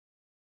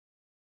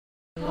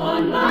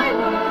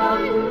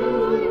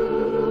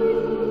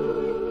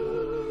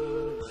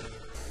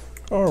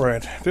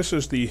Alright, this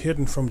is the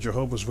Hidden from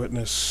Jehovah's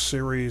Witness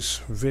series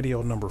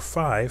video number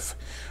 5.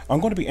 I'm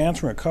going to be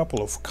answering a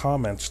couple of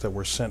comments that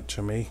were sent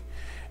to me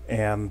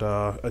and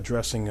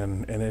addressing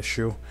an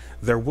issue.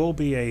 There will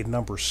be a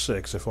number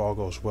 6 if all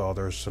goes well.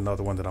 There's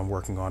another one that I'm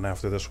working on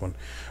after this one.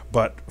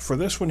 But for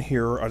this one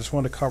here, I just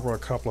want to cover a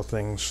couple of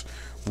things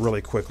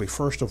really quickly.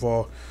 First of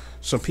all,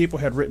 some people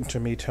had written to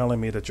me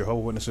telling me that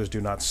Jehovah's Witnesses do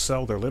not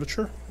sell their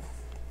literature.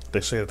 They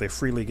say that they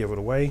freely give it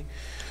away.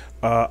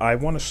 I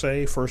want to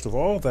say, first of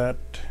all, that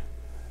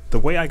the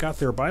way I got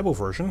their Bible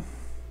version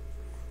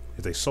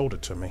is they sold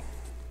it to me.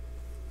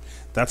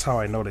 That's how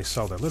I know they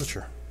sell their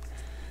literature.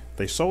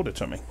 They sold it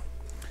to me.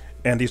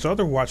 And these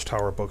other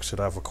Watchtower books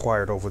that I've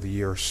acquired over the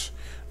years,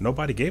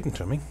 nobody gave them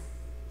to me.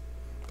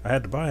 I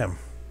had to buy them.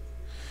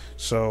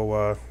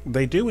 So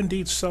they do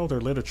indeed sell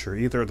their literature.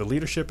 Either the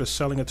leadership is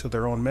selling it to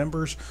their own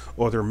members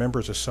or their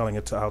members are selling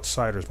it to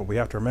outsiders. But we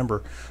have to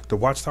remember the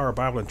Watchtower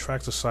Bible and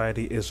Tract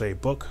Society is a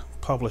book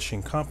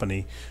publishing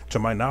company. To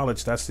my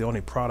knowledge, that's the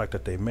only product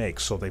that they make.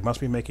 So they must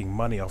be making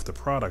money off the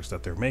products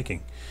that they're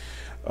making.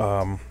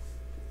 So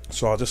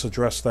I'll just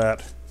address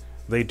that.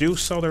 They do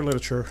sell their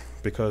literature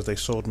because they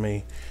sold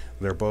me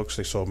their books.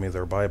 They sold me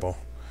their Bible.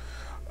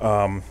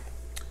 The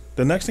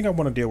next thing I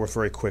want to deal with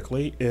very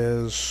quickly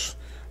is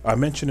I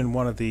mentioned in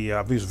one of the,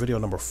 I believe video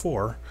number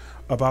 4,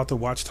 about the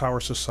Watchtower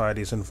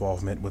Society's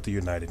involvement with the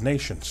United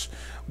Nations.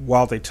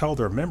 While they tell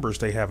their members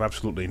they have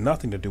absolutely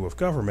nothing to do with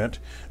government,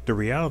 the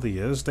reality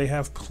is they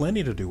have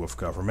plenty to do with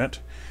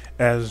government,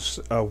 as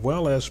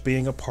well as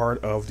being a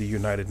part of the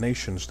United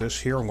Nations.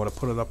 This here, I'm going to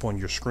put it up on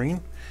your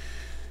screen.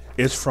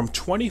 It's from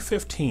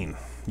 2015.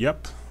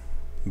 Yep,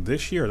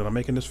 this year that I'm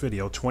making this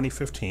video,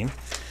 2015.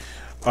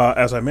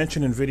 As I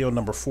mentioned in video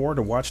number 4,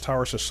 the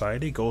Watchtower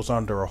Society goes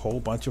under a whole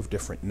bunch of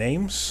different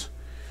names.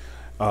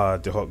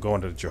 They go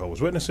under the Jehovah's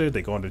Witnesses,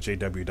 they go under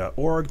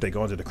jw.org, they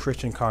go under the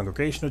Christian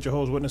Congregation of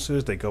Jehovah's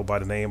Witnesses, they go by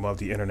the name of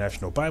the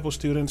International Bible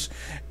Students,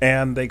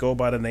 and they go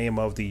by the name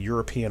of the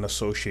European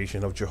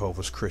Association of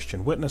Jehovah's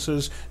Christian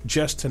Witnesses,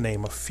 just to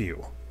name a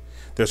few.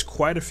 There's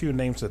quite a few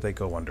names that they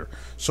go under.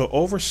 So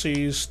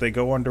overseas, they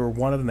go under,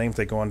 one of the names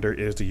they go under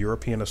is the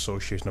European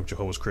Association of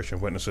Jehovah's Christian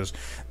Witnesses.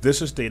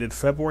 This is dated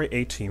February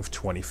 18th,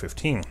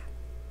 2015.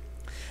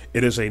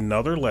 It is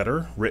another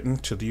letter written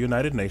to the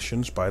United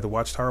Nations by the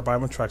Watchtower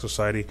Bible and Tract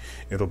Society.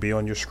 It'll be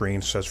on your screen.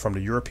 It says, from the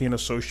European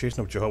Association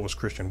of Jehovah's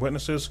Christian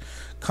Witnesses,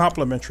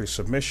 complimentary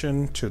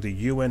submission to the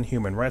UN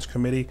Human Rights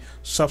Committee,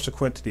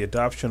 subsequent to the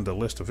adoption of the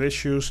list of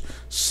issues,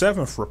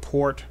 7th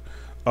report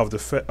of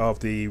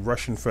the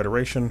Russian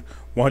Federation,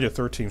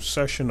 113th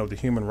session of the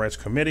Human Rights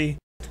Committee,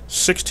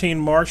 16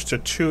 March to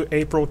 2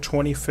 April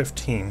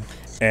 2015.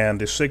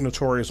 And the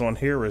signatories on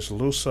here is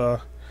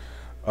Lusa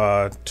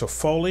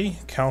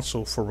Toffoli,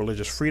 Council for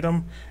Religious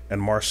Freedom,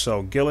 and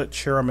Marcel Gillett,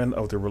 Chairman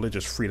of the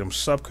Religious Freedom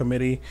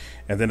Subcommittee.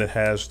 And then it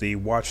has the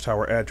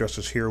Watchtower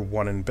addresses here,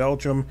 one in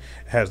Belgium.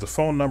 It has the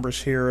phone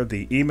numbers here,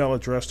 the email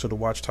address to the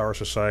Watchtower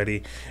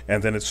Society,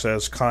 and then it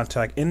says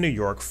contact in New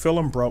York,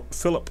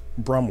 Philip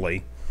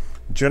Brumley,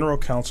 General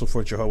Counsel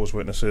for Jehovah's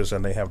Witnesses,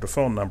 and they have the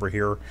phone number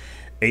here,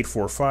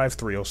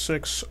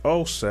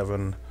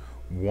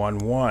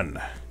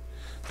 845-306-0711.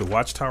 The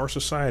Watchtower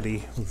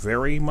Society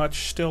very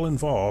much still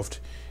involved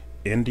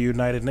in the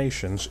United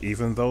Nations,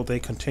 even though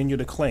they continue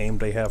to claim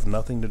they have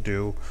nothing to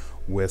do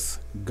with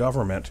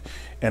government.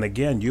 And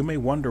again, you may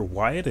wonder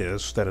why it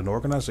is that an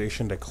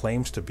organization that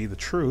claims to be the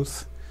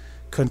truth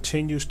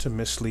continues to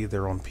mislead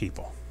their own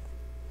people.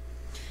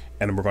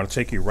 And we're going to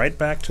take you right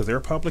back to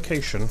their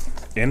publication,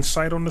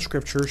 Insight on the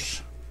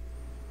Scriptures,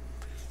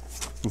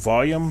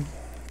 Volume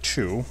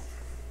 2.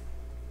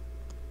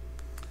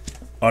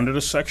 Under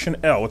the section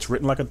L, it's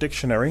written like a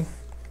dictionary.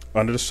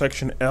 Under the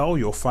section L,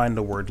 you'll find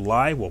the word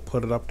lie. We'll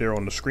put it up there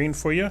on the screen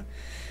for you.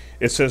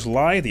 It says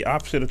lie, the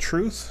opposite of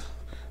truth.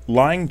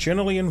 Lying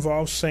generally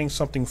involves saying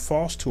something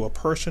false to a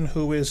person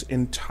who is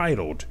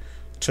entitled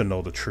to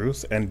know the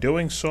truth, and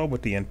doing so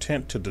with the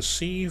intent to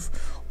deceive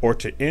or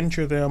to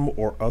injure them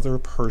or other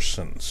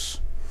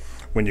persons.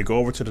 When you go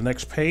over to the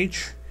next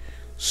page,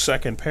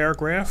 second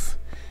paragraph,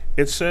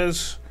 it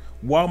says,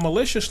 while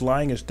malicious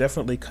lying is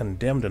definitely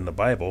condemned in the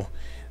Bible,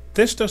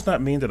 this does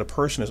not mean that a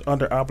person is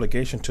under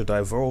obligation to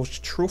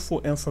divulge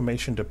truthful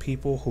information to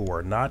people who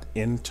are not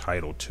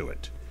entitled to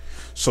it.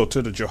 So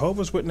to the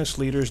Jehovah's Witness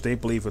leaders, they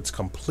believe it's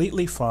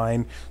completely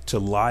fine to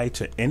lie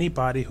to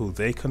anybody who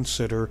they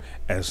consider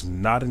as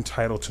not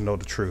entitled to know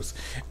the truth.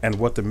 And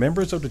what the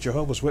members of the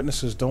Jehovah's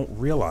Witnesses don't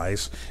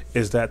realize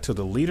is that to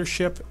the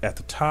leadership at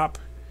the top,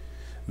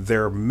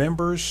 their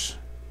members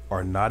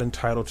are not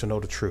entitled to know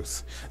the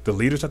truth. The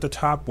leaders at the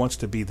top wants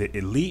to be the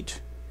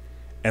elite,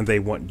 and they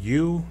want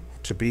you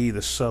to be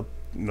the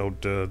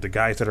the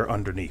guys that are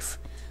underneath.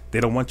 They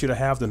don't want you to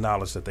have the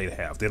knowledge that they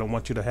have. They don't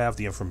want you to have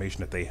the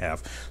information that they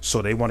have.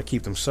 So they want to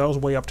keep themselves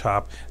way up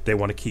top. They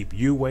want to keep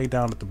you way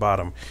down at the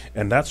bottom.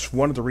 And that's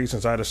one of the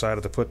reasons I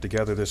decided to put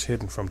together this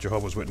Hidden from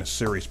Jehovah's Witness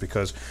series,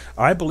 because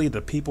I believe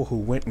that people who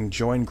went and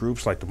joined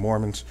groups like the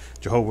Mormons,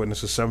 Jehovah's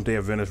Witnesses, Seventh-day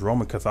Adventists,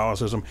 Roman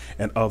Catholicism,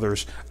 and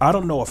others, I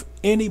don't know of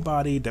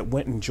anybody that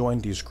went and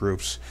joined these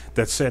groups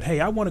that said, hey,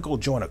 I want to go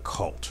join a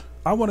cult.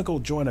 I want to go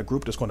join a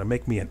group that's going to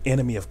make me an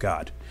enemy of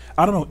God.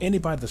 I don't know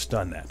anybody that's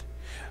done that.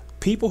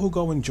 People who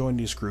go and join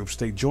these groups,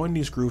 they join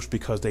these groups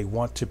because they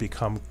want to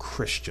become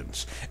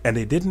Christians. And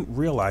they didn't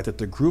realize that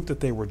the group that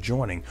they were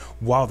joining,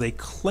 while they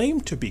claim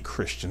to be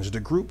Christians,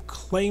 the group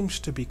claims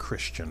to be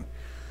Christian,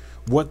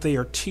 what they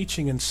are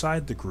teaching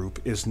inside the group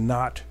is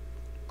not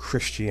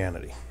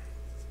Christianity.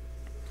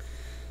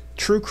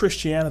 True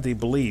Christianity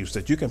believes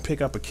that you can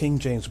pick up a King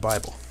James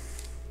Bible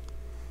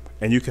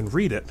and you can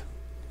read it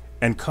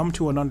and come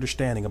to an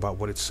understanding about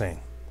what it's saying.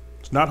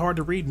 It's not hard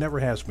to read, never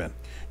has been.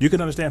 You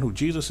can understand who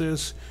Jesus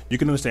is. You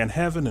can understand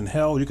heaven and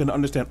hell. You can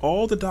understand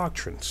all the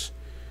doctrines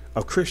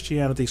of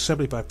Christianity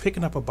simply by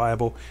picking up a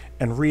Bible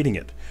and reading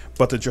it.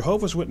 But the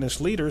Jehovah's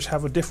Witness leaders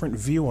have a different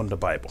view on the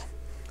Bible.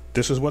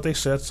 This is what they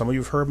said. Some of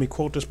you have heard me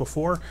quote this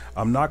before.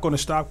 I'm not going to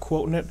stop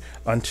quoting it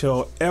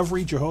until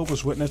every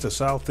Jehovah's Witness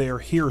that's out there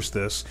hears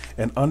this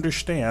and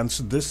understands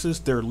this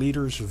is their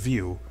leader's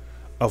view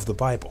of the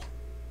Bible.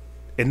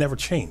 It never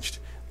changed.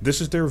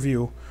 This is their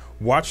view.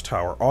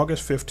 Watchtower,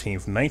 August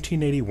 15th,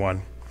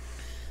 1981,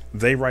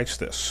 they writes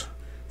this.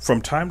 From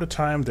time to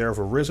time there have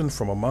arisen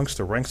from amongst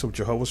the ranks of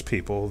Jehovah's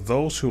people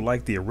those who,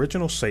 like the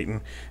original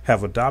Satan,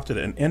 have adopted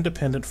an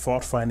independent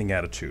fault-finding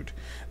attitude.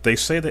 They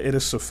say that it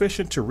is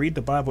sufficient to read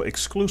the Bible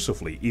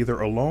exclusively, either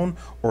alone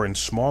or in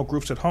small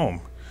groups at home.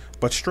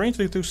 But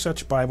strangely, through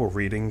such Bible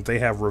reading, they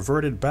have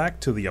reverted back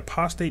to the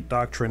apostate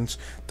doctrines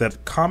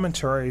that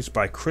commentaries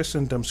by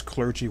Christendom's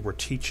clergy were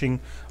teaching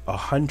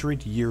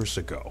 100 years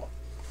ago.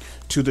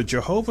 To the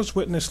Jehovah's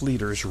Witness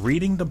leaders,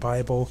 reading the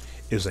Bible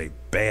is a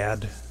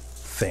bad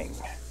thing.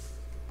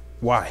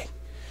 Why?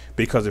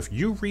 Because if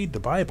you read the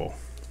Bible,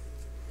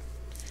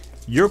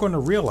 you're going to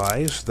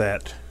realize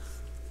that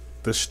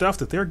the stuff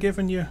that they're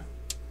giving you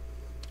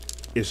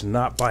is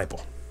not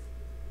Bible.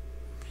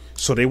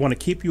 So they want to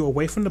keep you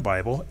away from the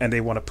Bible, and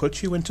they want to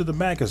put you into the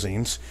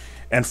magazines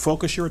and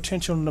focus your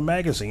attention on the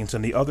magazines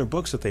and the other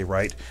books that they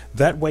write.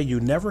 That way you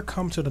never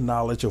come to the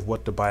knowledge of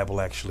what the Bible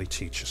actually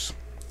teaches.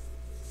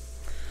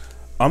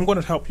 I'm going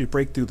to help you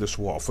break through this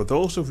wall. For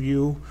those of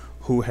you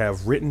who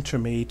have written to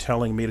me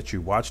telling me that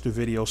you watched the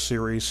video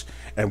series,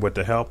 and with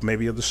the help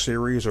maybe of the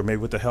series or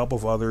maybe with the help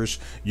of others,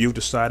 you've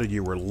decided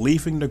you were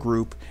leaving the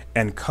group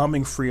and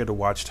coming free of the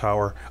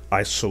Watchtower,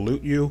 I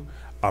salute you.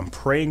 I'm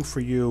praying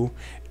for you.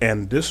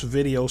 And this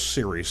video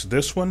series,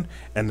 this one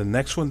and the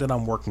next one that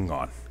I'm working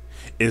on,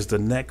 is the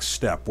next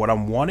step. What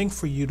I'm wanting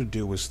for you to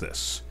do is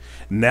this.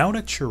 Now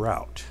that you're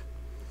out,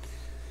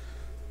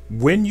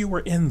 when you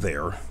were in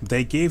there,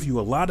 they gave you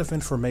a lot of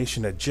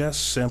information that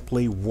just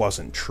simply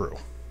wasn't true.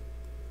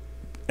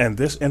 And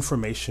this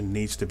information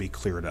needs to be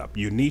cleared up.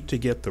 You need to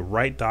get the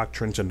right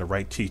doctrines and the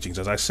right teachings.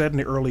 As I said in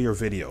the earlier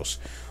videos,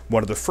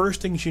 one of the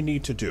first things you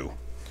need to do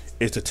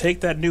is to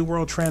take that New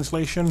World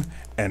Translation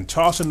and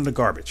toss it in the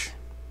garbage.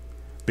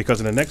 Because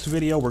in the next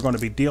video, we're going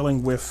to be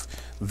dealing with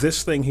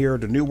this thing here,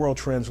 the New World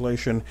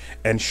Translation,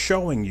 and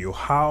showing you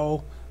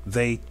how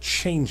they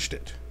changed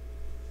it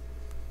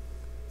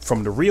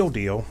from the real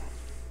deal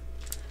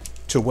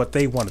to what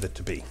they wanted it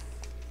to be,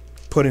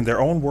 putting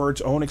their own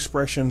words, own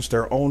expressions,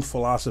 their own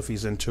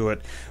philosophies into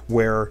it,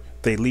 where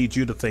they lead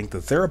you to think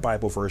that their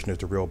Bible version is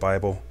the real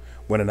Bible,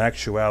 when in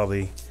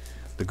actuality,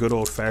 the good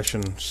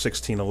old-fashioned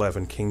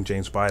 1611 King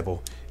James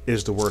Bible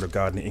is the Word of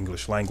God in the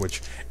English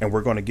language. And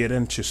we're going to get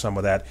into some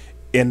of that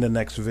in the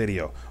next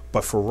video.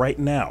 But for right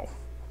now,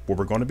 what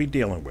we're going to be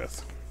dealing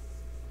with,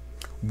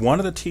 one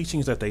of the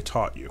teachings that they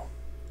taught you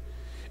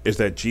is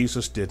that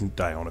Jesus didn't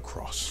die on a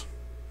cross.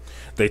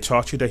 They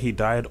taught you that he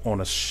died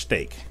on a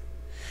stake.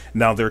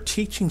 Now, their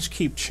teachings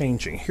keep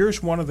changing.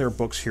 Here's one of their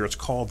books here. It's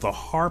called The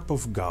Harp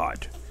of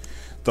God.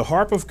 The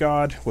Harp of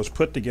God was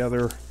put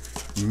together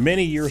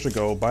many years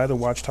ago by the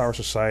Watchtower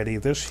Society.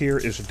 This here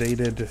is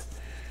dated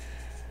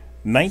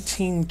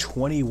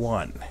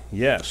 1921.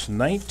 Yes,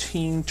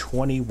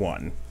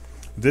 1921.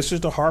 This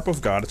is the Harp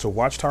of God. It's a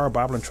Watchtower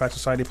Bible and Tract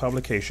Society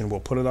publication. We'll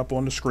put it up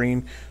on the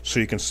screen so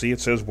you can see. It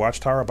says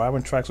Watchtower Bible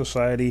and Tract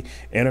Society,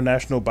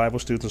 International Bible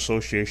Students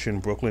Association,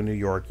 Brooklyn, New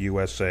York,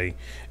 USA.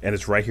 And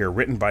it's right here,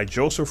 written by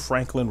Joseph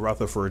Franklin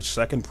Rutherford,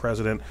 second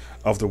president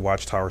of the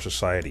Watchtower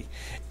Society.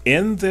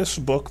 In this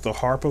book, The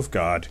Harp of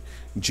God,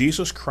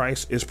 Jesus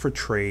Christ is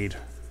portrayed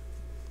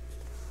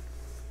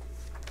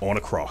on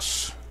a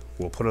cross.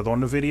 We'll put it on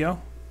the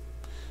video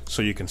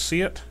so you can see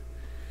it.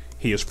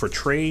 He is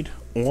portrayed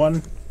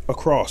on a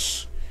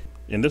cross.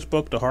 In this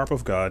book, The Harp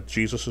of God,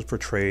 Jesus is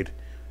portrayed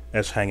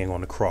as hanging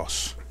on the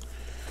cross.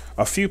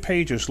 A few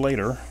pages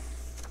later,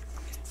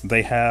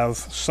 they have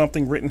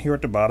something written here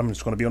at the bottom.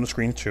 It's going to be on the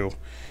screen too.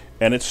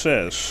 And it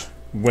says,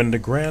 When the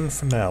grand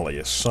finale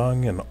is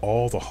sung and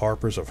all the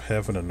harpers of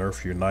heaven and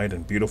earth unite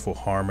in beautiful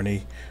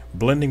harmony,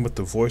 blending with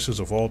the voices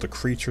of all the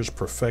creatures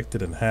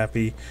perfected and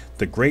happy,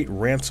 the great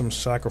ransom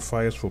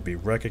sacrifice will be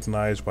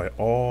recognized by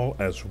all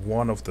as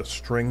one of the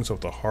strings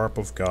of the harp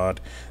of God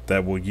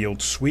that will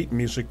yield sweet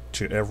music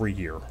to every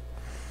ear.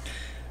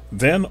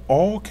 Then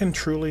all can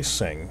truly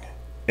sing,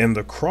 "In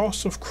the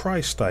cross of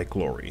Christ thy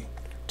glory,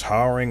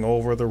 towering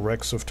over the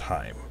wrecks of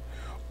time,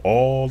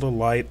 all the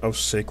light of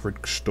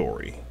sacred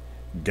story,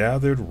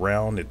 gathered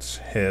round its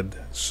head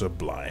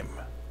sublime."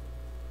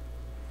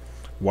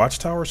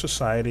 Watchtower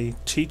Society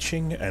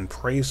teaching and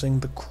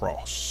praising the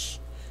cross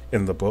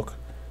in the book,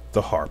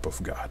 The Harp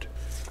of God.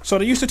 So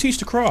they used to teach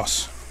the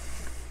cross.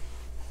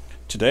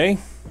 Today,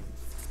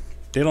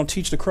 they don't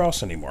teach the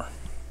cross anymore.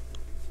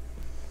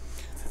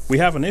 We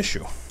have an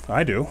issue.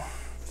 I do.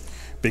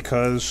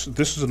 Because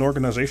this is an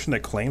organization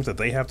that claims that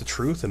they have the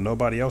truth and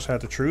nobody else had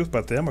the truth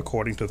but them,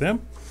 according to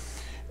them.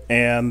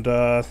 And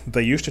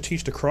they used to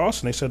teach the cross,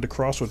 and they said the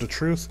cross was the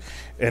truth,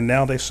 and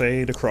now they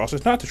say the cross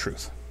is not the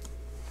truth.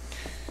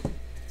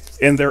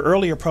 In their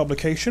earlier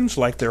publications,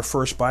 like their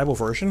first Bible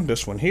version,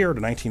 this one here,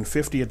 the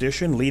 1950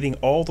 edition, leading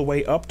all the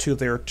way up to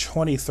their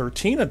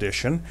 2013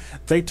 edition,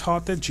 they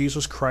taught that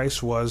Jesus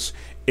Christ was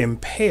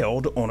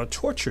impaled on a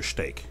torture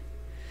stake.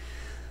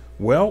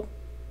 Well,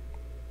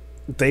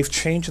 they've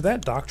changed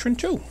that doctrine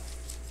too.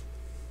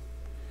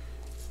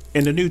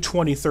 In the new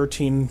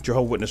 2013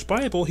 Jehovah's Witness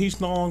Bible, he's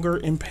no longer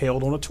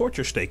impaled on a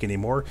torture stake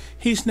anymore.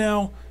 He's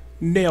now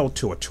nailed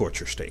to a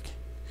torture stake.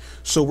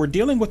 So we're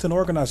dealing with an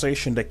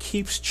organization that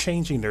keeps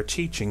changing their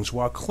teachings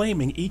while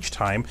claiming each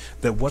time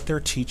that what they're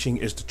teaching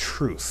is the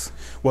truth.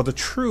 Well, the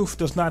truth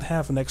does not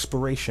have an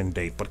expiration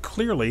date, but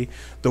clearly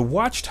the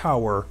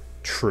Watchtower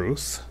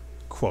truth,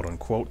 quote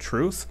unquote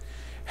truth,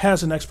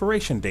 has an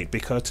expiration date,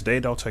 because today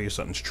they'll tell you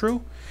something's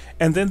true,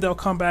 and then they'll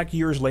come back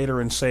years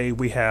later and say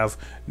we have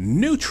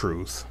new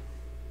truth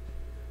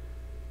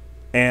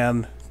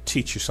and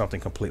teach you something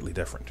completely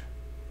different.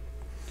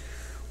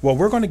 Well,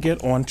 we're going to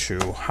get on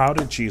to how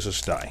did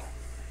Jesus die?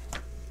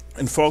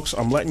 And folks,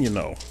 I'm letting you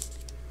know,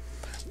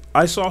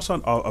 I saw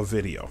a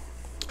video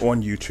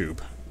on YouTube.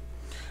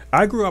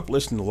 I grew up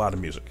listening to a lot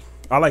of music.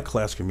 I like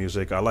classical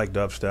music, I like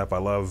dubstep, I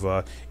love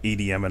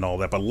EDM and all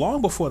that, but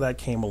long before that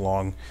came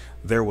along,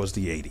 there was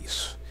the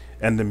 80s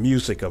and the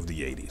music of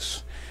the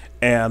 80s.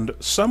 And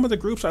some of the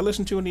groups I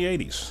listened to in the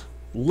 80s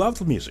loved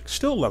the music,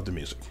 still love the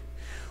music.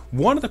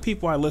 One of the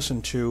people I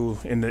listened to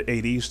in the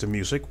 80s, the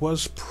music,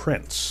 was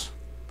Prince.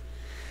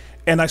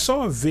 And I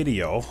saw a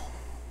video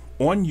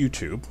on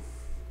YouTube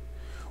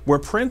where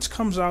Prince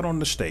comes out on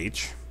the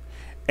stage,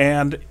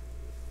 and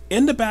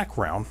in the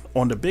background,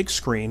 on the big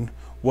screen,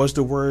 was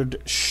the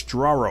word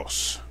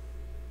stauros.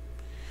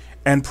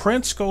 And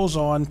Prince goes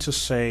on to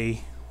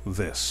say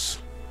this.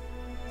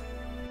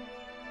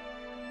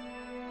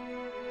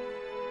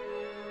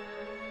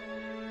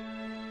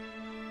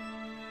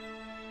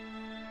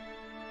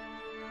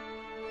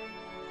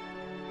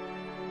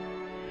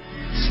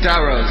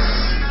 Stauros,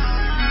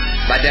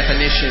 by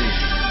definition,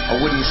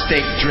 a wooden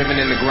stake driven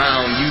in the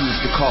ground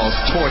used to cause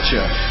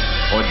torture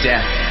or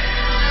death.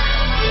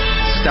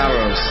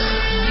 Stauros,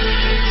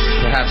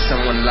 perhaps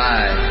someone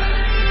lied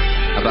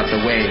about the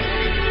way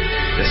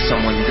that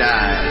someone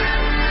died.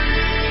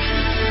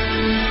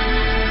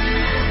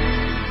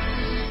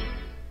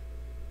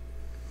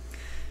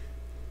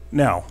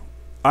 Now,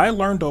 I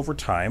learned over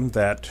time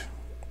that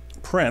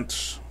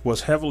Prince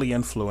was heavily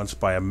influenced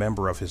by a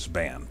member of his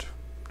band.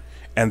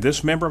 And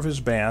this member of his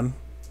band,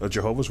 a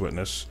Jehovah's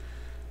Witness,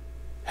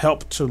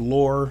 helped to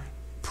lure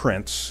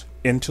Prince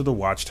into the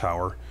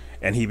Watchtower,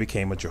 and he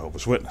became a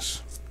Jehovah's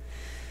Witness.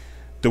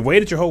 The way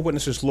the Jehovah's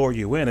Witnesses lure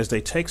you in is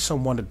they take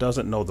someone that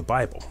doesn't know the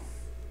Bible,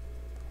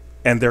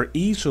 and they're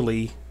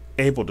easily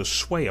able to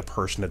sway a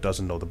person that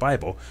doesn't know the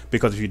Bible,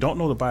 because if you don't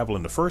know the Bible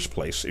in the first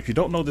place, if you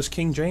don't know this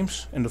King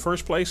James in the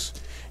first place,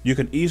 you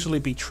can easily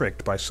be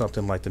tricked by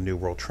something like the New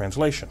World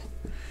Translation.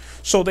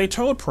 So they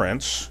told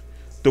Prince,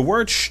 the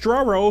word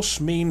stauros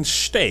means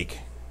stake,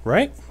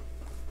 right?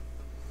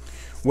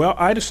 Well,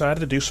 I decided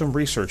to do some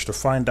research to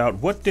find out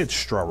what did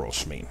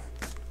stauros mean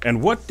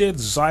and what did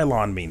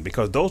xylon mean,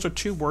 because those are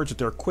two words that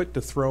they're quick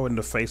to throw in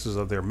the faces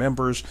of their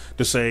members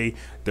to say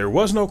there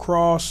was no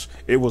cross,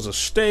 it was a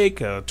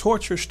stake, a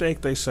torture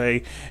stake, they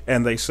say,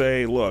 and they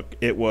say, look,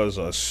 it was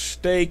a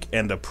stake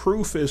and the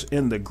proof is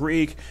in the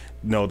Greek.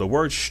 No, the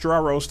word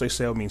stauros, they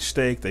say, it means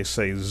stake. They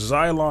say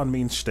xylon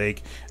means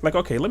stake. Like,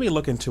 okay, let me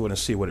look into it and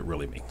see what it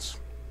really means.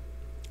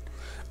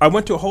 I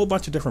went to a whole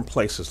bunch of different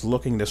places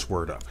looking this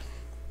word up.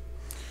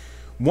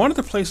 One of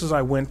the places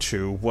I went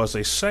to was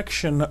a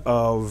section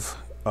of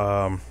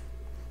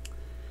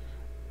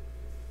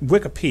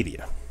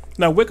Wikipedia.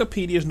 Now,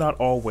 Wikipedia is not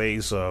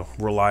always a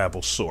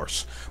reliable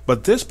source,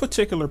 but this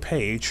particular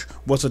page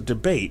was a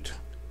debate,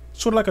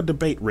 sort of like a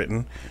debate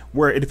written,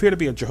 where it appeared to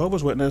be a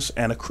Jehovah's Witness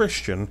and a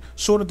Christian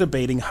sort of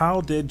debating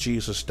how did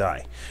Jesus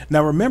die.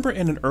 Now, remember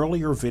in an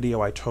earlier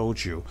video I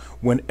told you,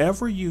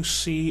 whenever you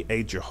see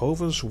a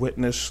Jehovah's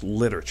Witness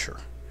literature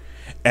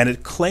and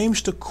it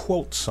claims to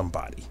quote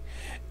somebody,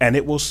 and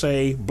it will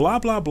say blah,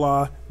 blah,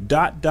 blah,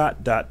 dot,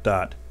 dot, dot,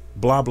 dot,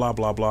 blah, blah,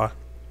 blah, blah.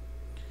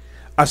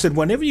 I said,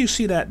 whenever you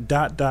see that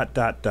dot, dot,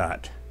 dot,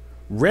 dot,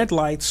 red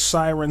lights,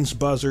 sirens,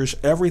 buzzers,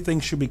 everything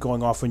should be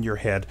going off in your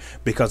head,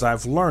 because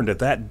I've learned that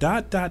that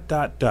dot, dot,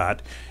 dot,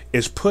 dot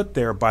is put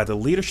there by the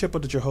leadership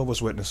of the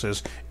Jehovah's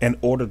Witnesses in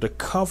order to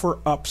cover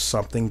up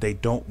something they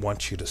don't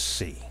want you to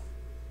see.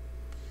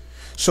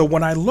 So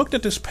when I looked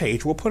at this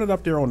page, we'll put it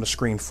up there on the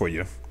screen for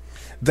you.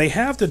 They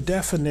have the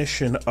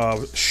definition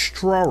of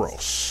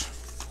stauros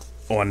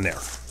on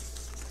there.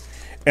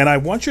 And I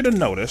want you to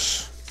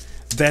notice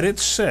that it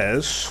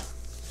says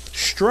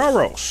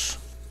stauros,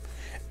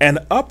 an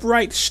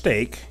upright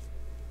stake,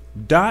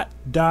 dot,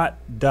 dot,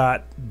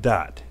 dot,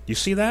 dot. You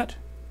see that?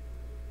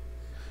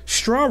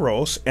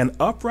 Stauros, an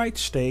upright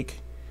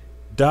stake,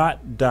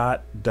 dot,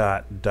 dot,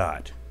 dot,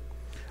 dot.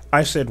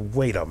 I said,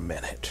 wait a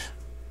minute.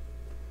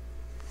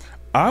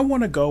 I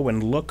want to go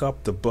and look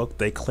up the book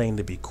they claim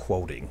to be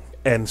quoting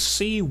and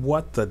see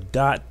what the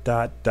dot,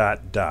 dot,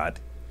 dot, dot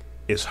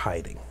is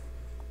hiding.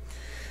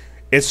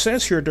 It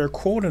says here they're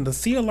quoting the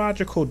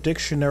Theological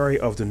Dictionary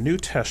of the New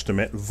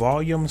Testament,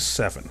 Volume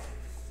 7.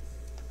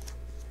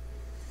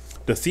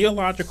 The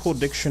Theological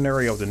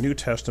Dictionary of the New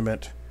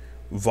Testament,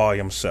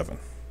 Volume 7.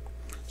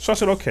 So I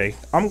said, okay,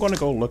 I'm going to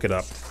go look it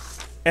up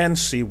and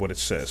see what it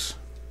says.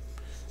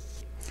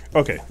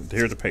 Okay,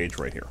 here's the page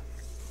right here.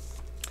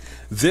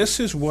 This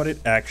is what it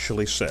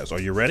actually says.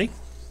 Are you ready?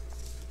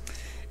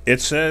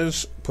 It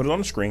says, put it on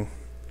the screen,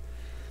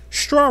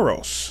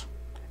 stauros,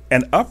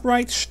 an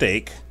upright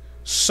stake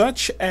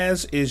such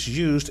as is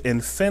used in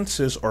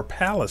fences or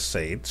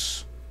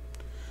palisades.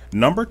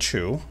 Number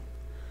 2,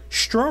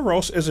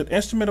 stauros is an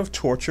instrument of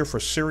torture for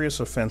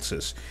serious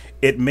offenses.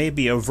 It may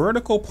be a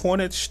vertical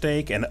pointed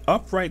stake, an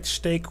upright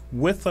stake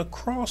with a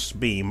cross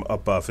beam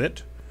above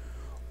it,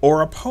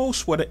 or a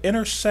post with an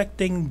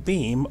intersecting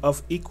beam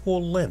of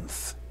equal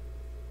length.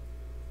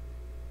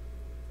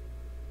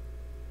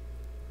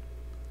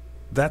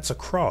 That's a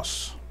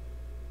cross,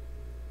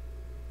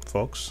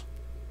 folks.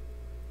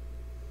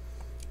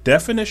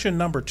 Definition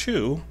number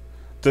 2,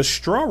 the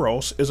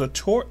stauros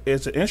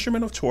is an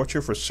instrument of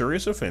torture for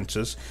serious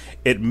offenses.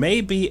 It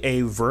may be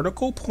a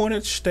vertical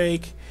pointed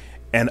stake,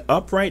 an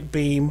upright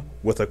beam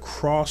with a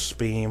cross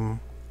beam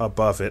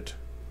above it,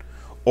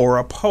 or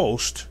a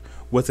post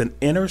with an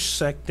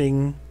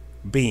intersecting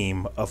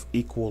beam of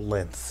equal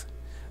length.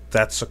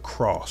 That's a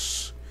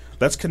cross.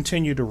 Let's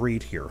continue to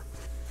read here.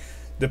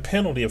 The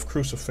penalty of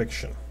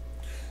crucifixion.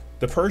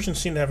 The Persians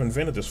seem to have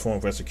invented this form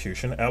of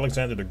execution.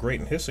 Alexander the Great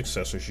and his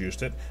successors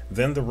used it,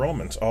 then the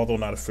Romans, although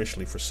not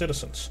officially for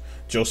citizens.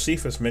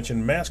 Josephus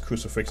mentioned mass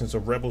crucifixions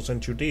of rebels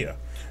in Judea.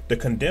 The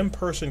condemned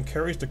person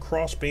carries the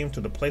crossbeam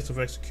to the place of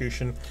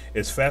execution,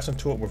 is fastened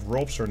to it with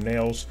ropes or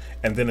nails,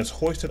 and then is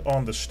hoisted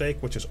on the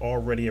stake which is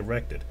already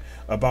erected.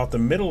 About the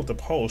middle of the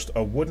post,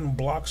 a wooden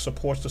block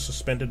supports the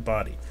suspended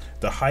body.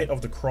 The height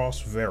of the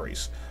cross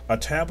varies. A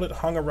tablet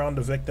hung around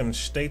the victim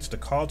states the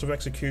cause of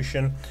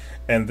execution,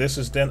 and this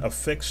is then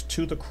affixed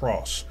to the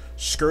cross.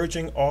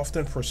 Scourging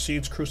often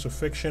precedes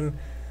crucifixion,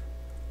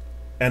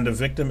 and the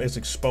victim is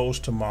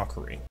exposed to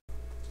mockery.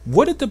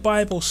 What did the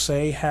Bible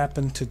say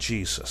happened to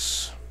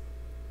Jesus?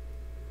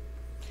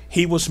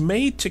 He was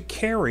made to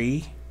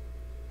carry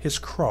his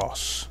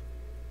cross.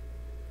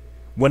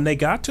 When they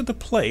got to the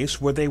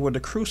place where they were to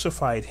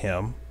crucify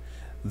him,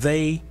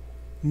 they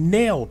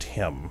nailed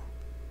him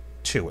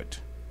to it.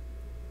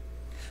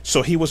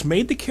 So he was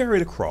made to carry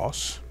the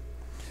cross.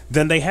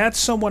 Then they had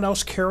someone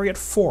else carry it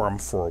for him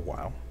for a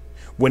while.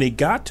 When he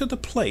got to the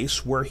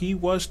place where he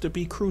was to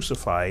be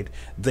crucified,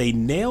 they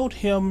nailed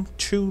him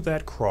to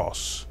that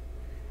cross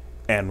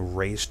and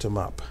raised him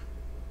up.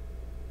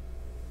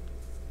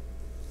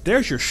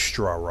 There's your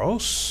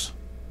stauros.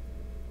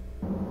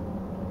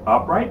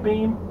 Upright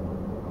beam,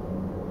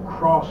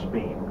 cross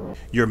beam.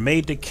 You're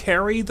made to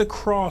carry the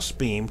cross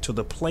beam to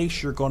the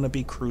place you're going to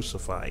be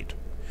crucified.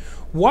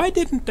 Why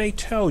didn't they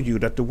tell you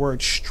that the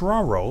word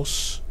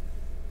stauros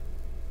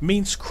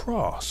means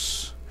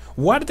cross?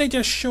 Why did they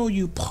just show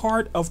you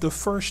part of the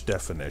first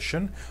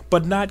definition,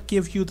 but not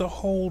give you the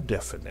whole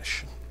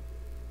definition?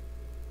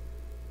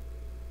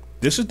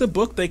 This is the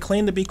book they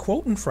claim to be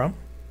quoting from.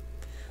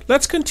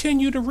 Let's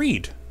continue to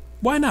read.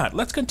 Why not?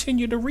 Let's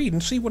continue to read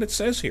and see what it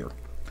says here.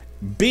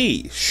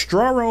 B,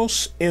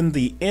 stauros in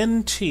the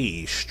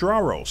NT,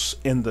 stauros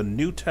in the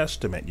New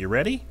Testament. You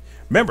ready?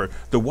 Remember,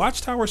 the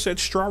Watchtower said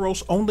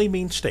stauros only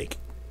means stake.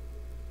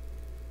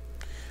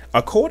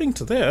 According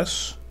to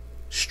this,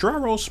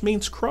 stauros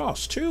means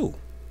cross too.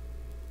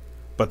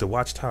 But the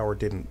Watchtower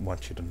didn't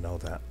want you to know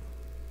that.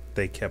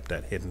 They kept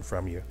that hidden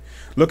from you.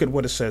 Look at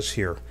what it says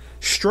here.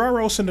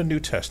 Stauros in the New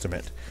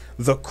Testament,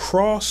 the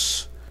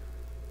cross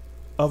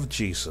of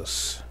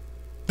Jesus.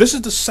 This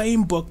is the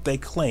same book they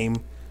claim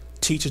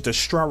teaches that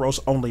stauros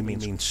only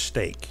means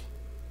stake.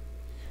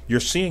 You're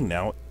seeing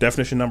now,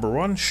 definition number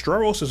 1,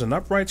 stauros is an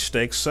upright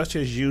stake such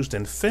as used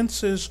in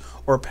fences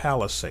or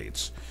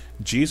palisades.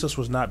 Jesus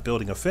was not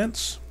building a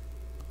fence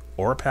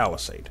or a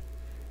palisade.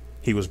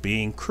 He was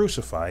being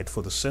crucified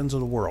for the sins of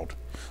the world.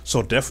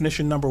 So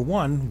definition number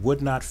 1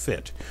 would not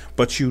fit.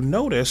 But you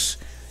notice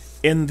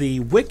in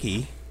the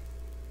wiki,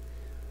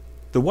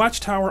 the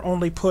Watchtower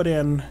only put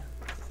in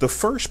the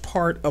first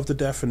part of the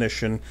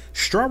definition: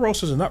 straw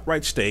roast is an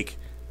upright steak, ...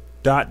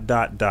 That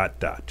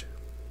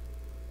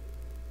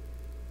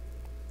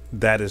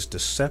is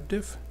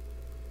deceptive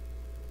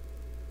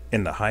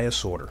in the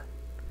highest order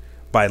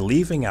by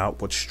leaving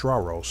out what straw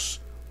roast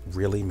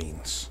really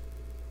means.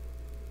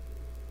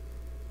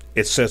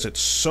 It says it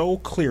so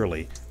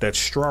clearly that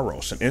straw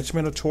roast, an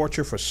instrument of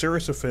torture for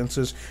serious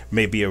offenses,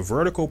 may be a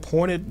vertical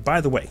pointed. By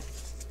the way,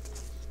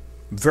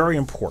 very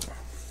important.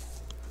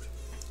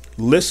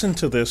 Listen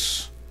to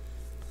this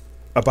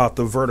about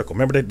the vertical.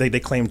 Remember they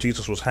claimed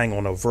Jesus was hanging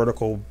on a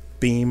vertical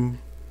beam,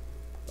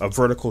 a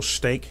vertical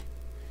stake.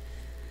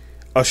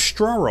 A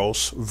straw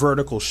roast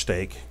vertical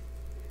stake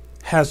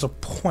has a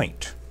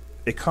point.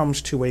 It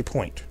comes to a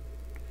point.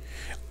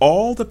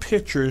 All the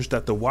pictures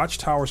that the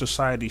Watchtower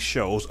Society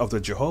shows of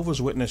the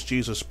Jehovah's Witness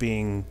Jesus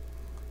being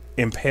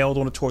impaled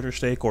on a torture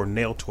stake or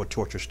nailed to a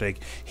torture stake,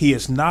 he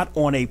is not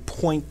on a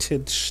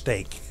pointed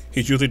stake.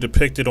 He's usually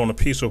depicted on a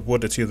piece of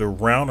wood that's either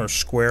round or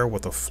square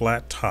with a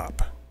flat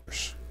top.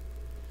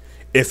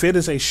 If it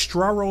is a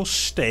straw roast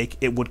stake,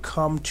 it would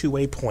come to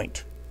a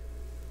point.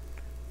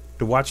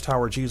 The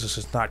Watchtower Jesus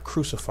is not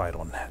crucified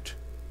on that.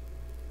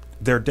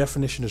 Their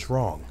definition is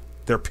wrong.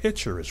 Their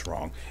picture is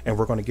wrong. And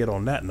we're going to get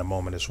on that in a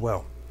moment as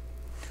well.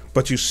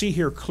 But you see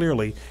here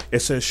clearly, it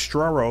says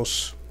straw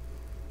roast.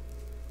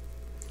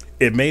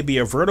 It may be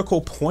a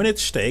vertical pointed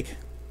stake,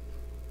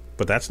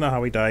 but that's not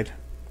how he died.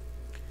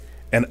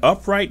 An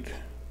upright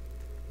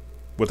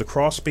with a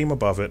cross beam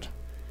above it,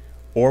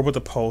 or with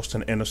a post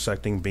and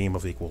intersecting beam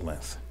of equal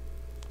length.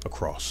 A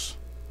cross.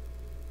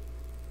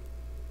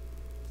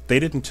 They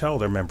didn't tell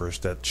their members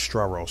that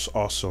straw roast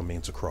also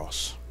means a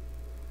cross.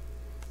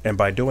 And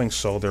by doing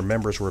so, their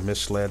members were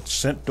misled,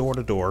 sent door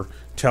to door,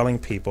 telling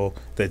people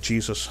that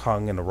Jesus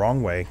hung in the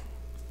wrong way.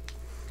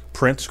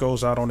 Prince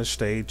goes out on his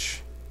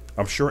stage.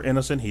 I'm sure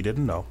innocent, he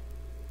didn't know.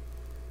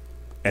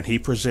 And he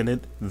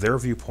presented their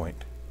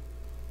viewpoint.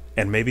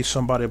 And maybe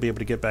somebody will be able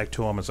to get back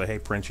to him and say, hey,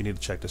 Prince, you need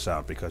to check this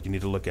out, because you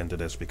need to look into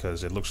this,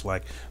 because it looks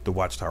like the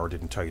Watchtower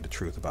didn't tell you the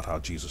truth about how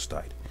Jesus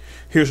died.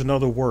 Here's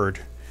another word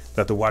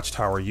that the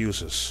Watchtower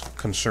uses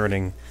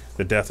concerning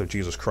the death of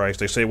Jesus Christ.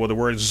 They say, well, the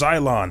word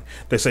xylon.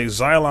 They say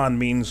xylon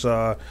means,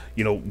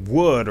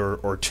 wood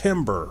or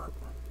timber.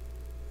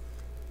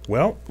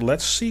 Well,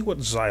 let's see what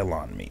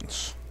xylon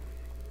means.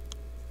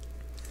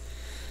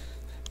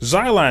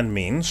 Xylon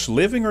means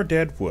living or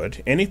dead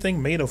wood,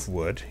 anything made of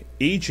wood,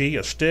 e.g.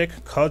 a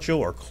stick, cudgel,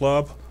 or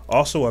club,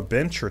 also a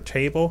bench or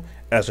table,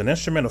 as an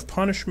instrument of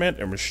punishment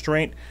and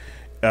restraint,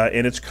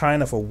 and it's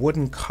kind of a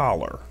wooden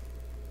collar.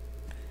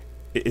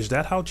 Is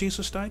that how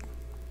Jesus died?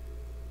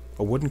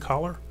 A wooden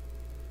collar?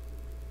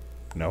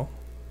 No.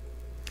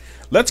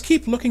 Let's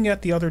keep looking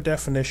at the other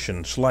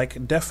definitions,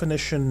 like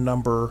definition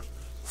number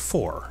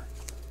 4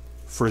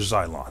 for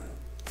xylon.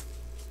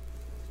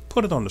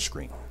 Put it on the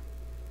screen.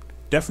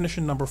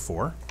 Definition number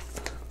 4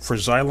 for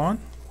xylon: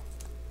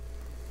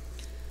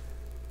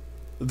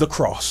 the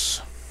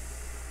cross.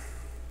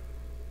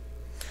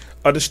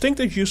 A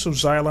distinctive use of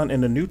xylon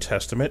in the New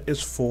Testament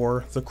is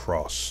for the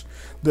cross.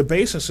 The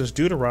basis is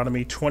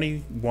Deuteronomy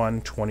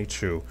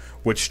 21:22,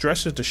 which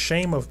stresses the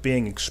shame of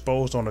being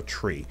exposed on a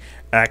tree.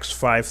 Acts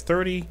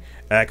 5:30,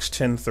 Acts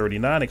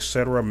 10:39,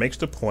 etc. makes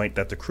the point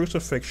that the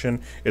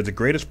crucifixion is the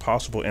greatest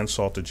possible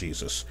insult to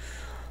Jesus,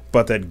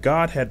 but that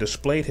God had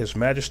displayed his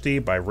majesty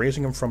by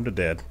raising him from the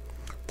dead.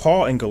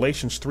 Paul in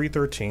Galatians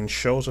 3:13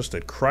 shows us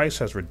that Christ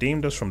has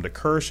redeemed us from the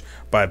curse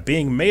by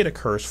being made a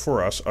curse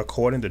for us,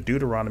 according to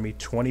Deuteronomy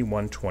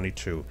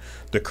 21:22.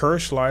 The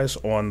curse lies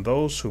on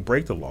those who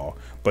break the law,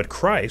 but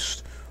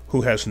Christ,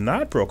 who has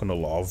not broken the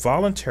law,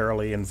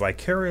 voluntarily and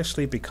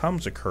vicariously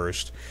becomes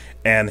accursed,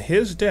 and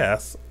his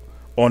death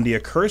on the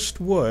accursed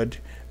wood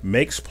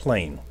makes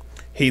plain.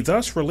 He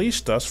thus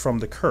released us from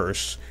the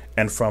curse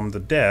and from the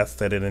death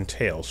that it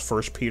entails.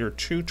 1 Peter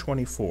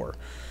 2:24.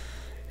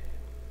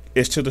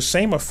 Is to the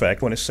same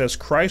effect when it says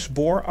Christ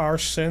bore our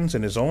sins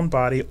in his own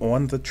body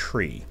on the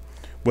tree,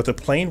 with a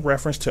plain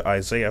reference to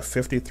Isaiah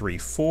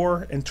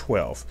 53:4 and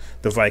 12.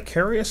 The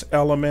vicarious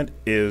element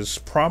is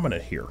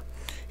prominent here.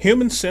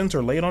 Human sins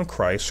are laid on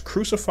Christ,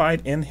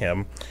 crucified in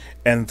him,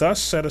 and thus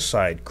set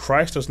aside.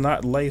 Christ does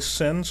not lay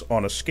sins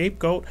on a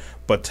scapegoat,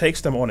 but takes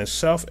them on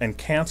himself and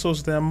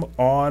cancels them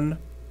on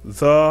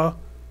the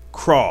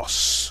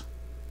cross,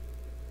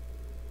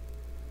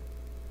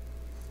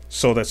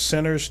 so that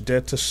sinners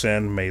dead to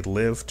sin may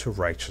live to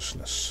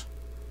righteousness.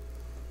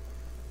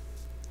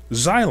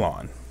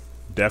 Xylon,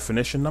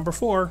 definition number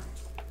 4,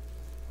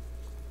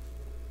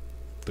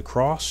 the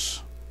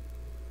cross,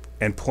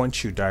 and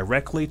points you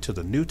directly to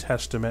the New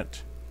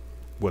Testament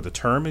where the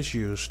term is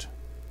used,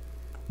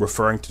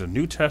 referring to the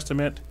New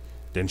Testament,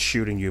 then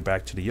shooting you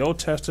back to the Old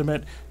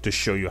Testament to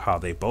show you how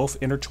they both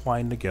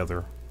intertwine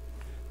together.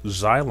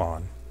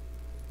 Xylon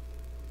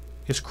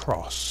is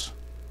cross,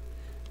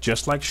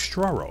 just like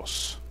straw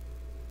roast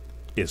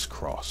is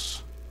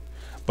cross.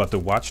 But the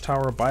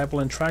Watchtower Bible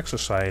and Tract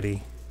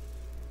Society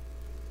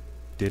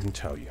didn't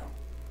tell you.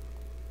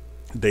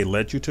 They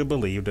led you to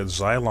believe that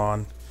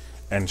Xylon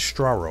and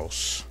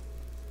Stauros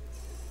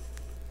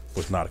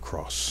was not a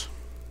cross.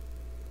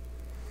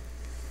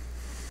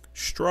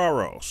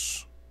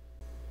 Stauros.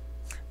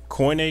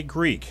 Koine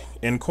Greek.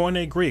 In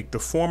Koine Greek, the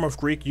form of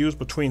Greek used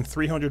between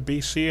 300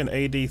 BC and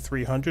AD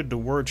 300, the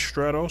word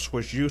stratos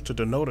was used to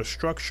denote a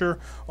structure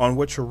on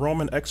which a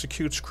Roman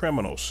executes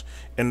criminals.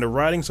 In the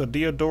writings of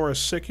Diodorus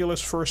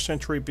Siculus, 1st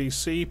century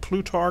BC,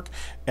 Plutarch,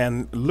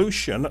 and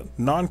Lucian,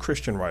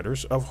 non-Christian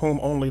writers, of whom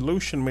only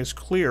Lucian makes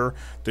clear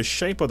the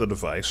shape of the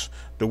device,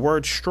 the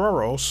word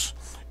stauros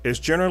is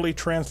generally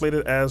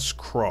translated as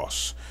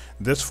cross.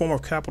 This form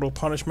of capital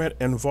punishment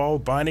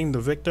involved binding the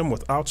victim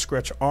with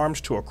outstretched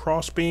arms to a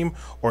crossbeam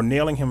or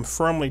nailing him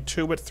firmly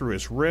to it through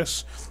his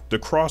wrists. The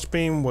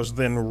crossbeam was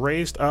then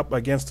raised up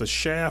against the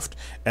shaft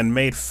and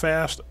made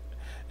fast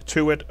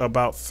to it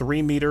about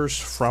 3 meters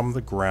from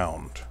the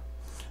ground.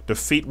 The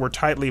feet were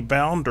tightly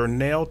bound or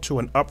nailed to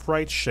an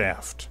upright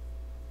shaft.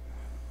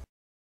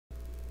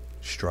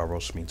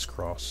 Stauros means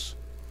cross.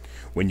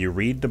 When you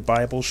read the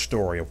Bible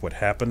story of what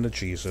happened to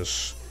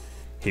Jesus,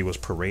 he was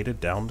paraded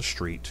down the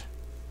street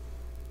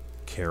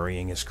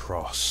carrying his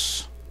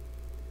cross.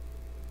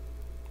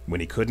 When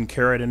he couldn't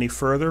carry it any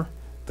further,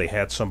 they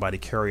had somebody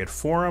carry it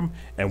for him,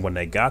 and when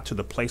they got to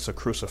the place of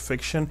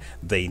crucifixion,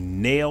 they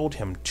nailed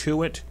him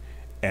to it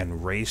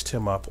and raised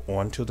him up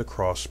onto the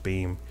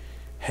crossbeam,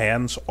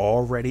 hands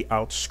already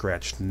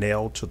outstretched,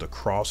 nailed to the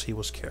cross he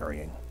was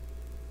carrying.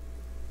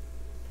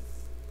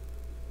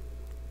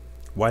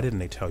 Why didn't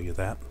they tell you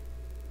that?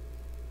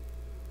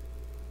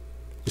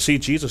 You see,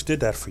 Jesus did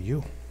that for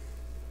you.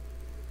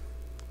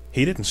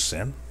 He didn't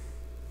sin.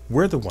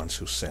 We're the ones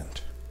who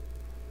sinned.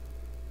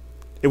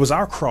 It was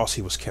our cross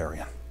he was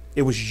carrying.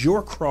 It was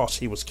your cross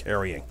he was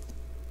carrying.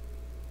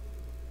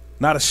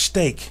 Not a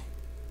stake.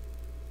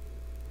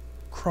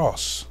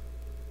 Cross.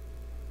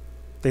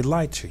 They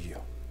lied to you.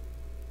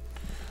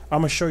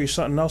 I'm going to show you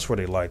something else where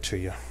they lied to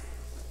you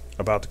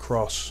about the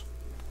cross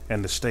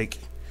and the stake.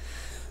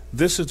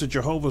 This is the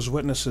Jehovah's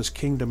Witnesses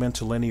Kingdom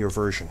Interlinear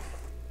version.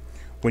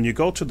 When you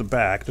go to the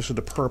back, this is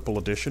the purple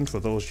edition for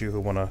those of you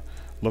who want to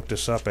look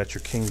this up at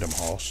your Kingdom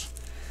Halls.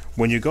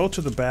 When you go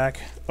to the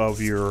back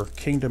of your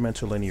Kingdom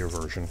Interlinear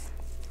version,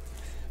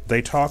 they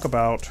talk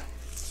about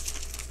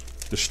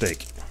the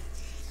stake.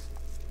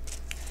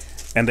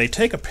 And they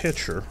take a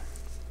picture.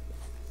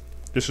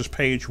 This is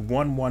page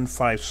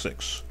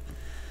 1156.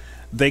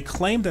 They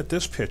claim that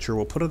this picture,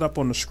 we'll put it up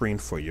on the screen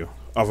for you,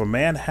 of a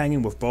man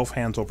hanging with both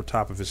hands over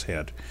top of his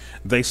head.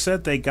 They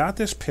said they got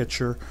this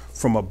picture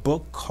from a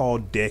book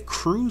called De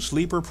Cruz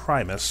Liber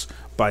Primus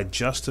by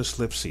Justus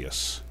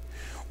Lipsius.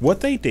 What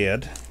they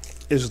did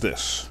is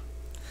this.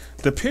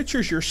 The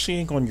pictures you're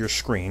seeing on your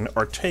screen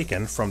are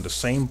taken from the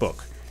same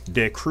book,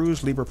 De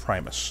Cruz Liber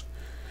Primus.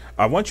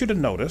 I want you to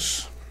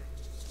notice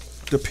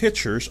the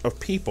pictures of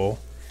people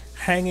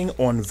hanging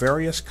on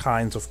various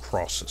kinds of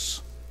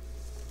crosses.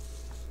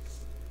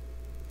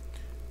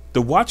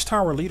 The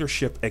Watchtower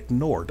leadership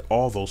ignored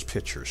all those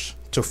pictures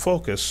to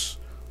focus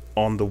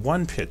on the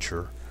one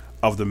picture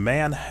of the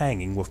man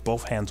hanging with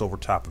both hands over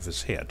top of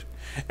his head.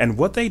 And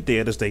what they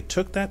did is they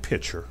took that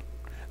picture,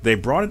 they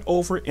brought it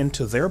over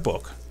into their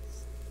book,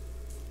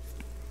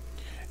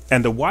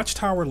 and the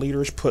Watchtower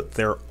leaders put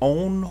their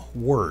own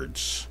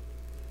words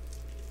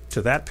to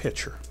that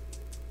picture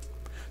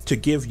to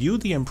give you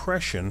the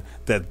impression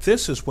that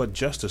this is what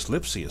Justus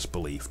Lipsius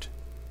believed,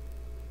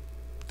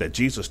 that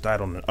Jesus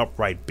died on an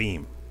upright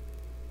beam,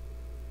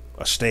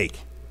 a stake.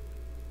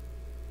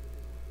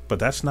 But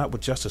that's not what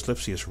Justus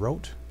Lipsius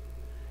wrote,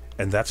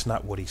 and that's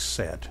not what he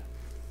said.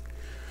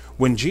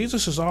 When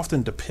Jesus is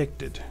often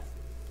depicted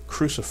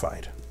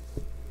crucified,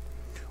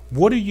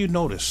 what do you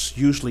notice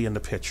usually in the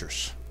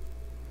pictures?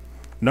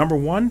 Number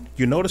one,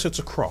 you notice it's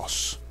a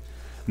cross.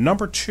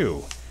 Number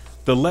two,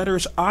 the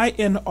letters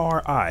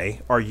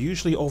INRI are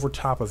usually over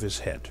top of his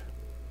head.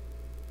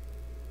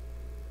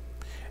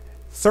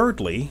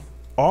 Thirdly,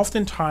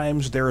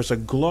 oftentimes there is a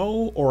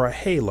glow or a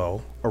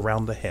halo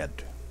around the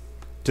head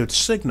to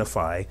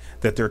signify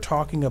that they're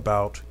talking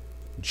about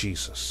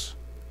Jesus.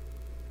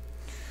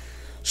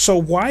 So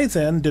why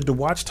then did the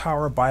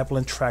Watchtower Bible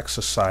and Tract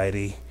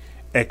Society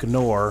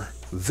ignore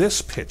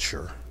this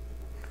picture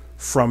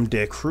from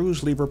De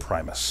Cruz Liber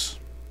Primus?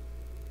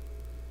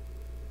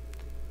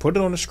 Put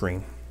it on the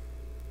screen.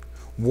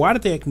 Why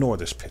did they ignore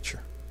this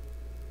picture?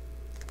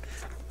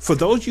 For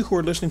those of you who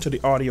are listening to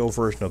the audio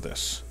version of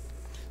this,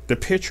 the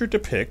picture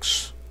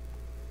depicts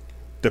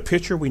the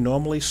picture we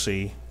normally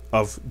see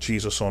of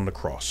Jesus on the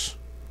cross.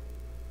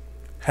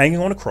 Hanging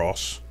on a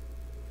cross,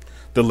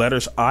 the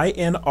letters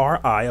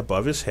INRI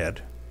above his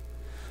head,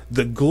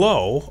 the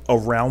glow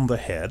around the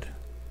head.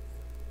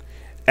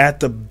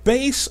 At the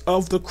base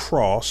of the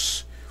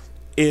cross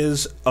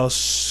is a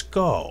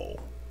skull.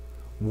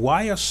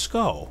 Why a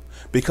skull?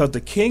 Because the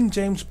King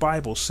James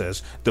Bible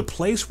says the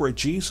place where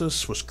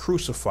Jesus was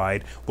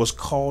crucified was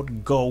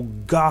called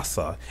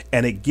Golgotha,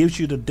 and it gives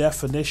you the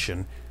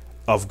definition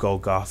of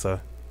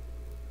Golgotha,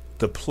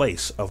 the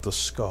place of the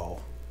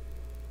skull.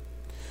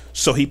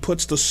 So he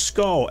puts the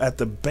skull at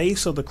the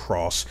base of the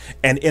cross,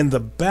 and in the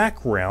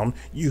background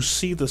you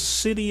see the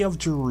city of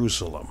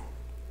Jerusalem.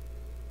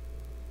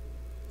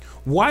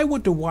 Why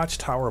would the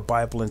Watchtower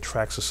Bible and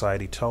Tract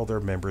Society tell their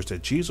members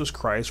that Jesus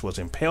Christ was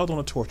impaled on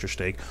a torture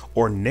stake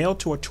or nailed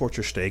to a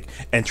torture stake,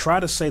 and try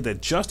to say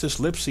that Justus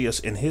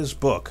Lipsius in his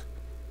book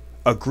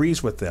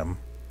agrees with them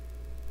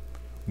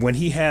when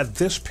he had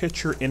this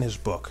picture in his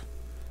book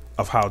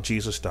of how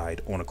Jesus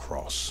died on a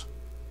cross?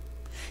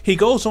 He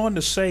goes on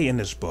to say in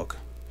his book,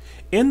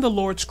 in the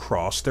Lord's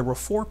cross there were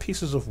 4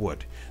 pieces of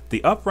wood,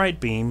 the upright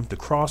beam, the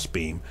cross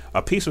beam,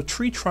 a piece of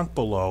tree trunk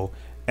below,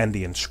 and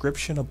the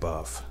inscription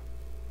above.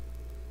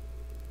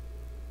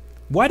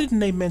 Why didn't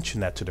they mention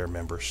that to their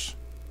members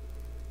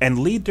and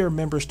lead their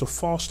members to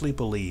falsely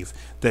believe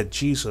that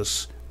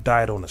Jesus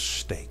died on a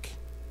stake?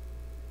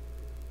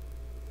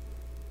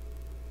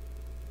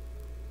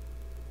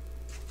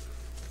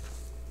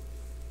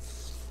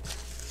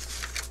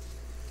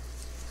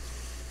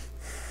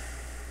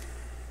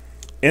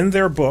 In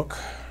their book,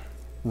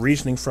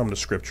 Reasoning from the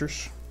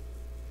Scriptures,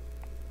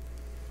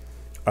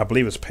 I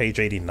believe it's page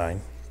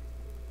 89.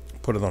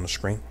 Put it on the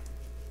screen.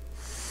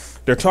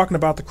 They're talking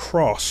about the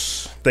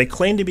cross. They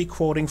claim to be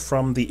quoting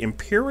from the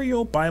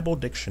Imperial Bible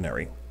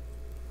Dictionary.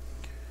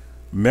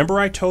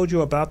 Remember I told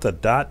you about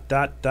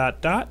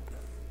the ...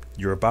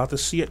 You're about to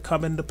see it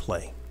come into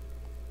play.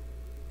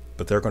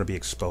 But they're going to be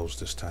exposed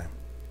this time.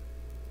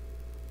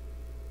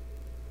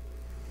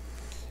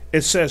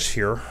 It says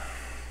here,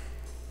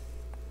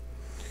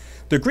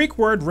 the Greek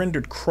word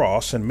rendered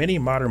cross in many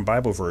modern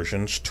Bible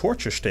versions,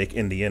 torture stake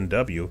in the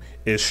NW,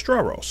 is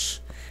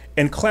stauros.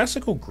 In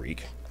classical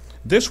Greek,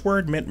 this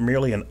word meant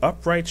merely an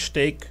upright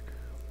stake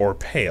or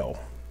pale.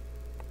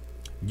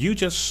 You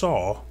just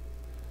saw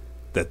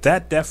that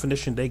that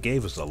definition they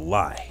gave is a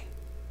lie.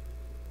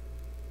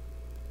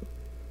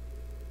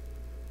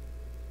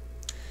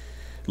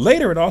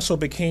 Later, it also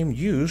became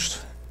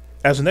used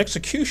as an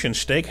execution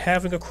stake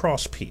having a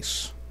cross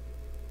piece.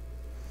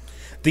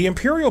 The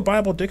Imperial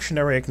Bible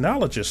Dictionary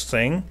acknowledges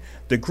thing.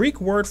 The Greek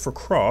word for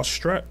cross,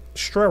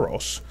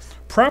 stauros,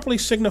 properly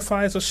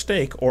signifies a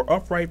stake or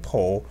upright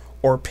pole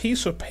or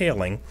piece of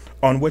paling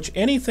on which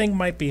anything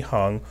might be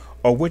hung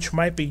or which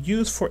might be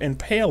used for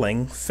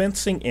impaling,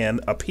 fencing in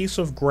a piece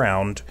of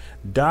ground, ...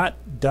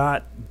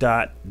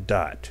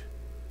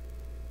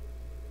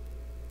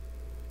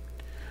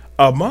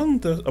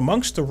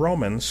 Amongst the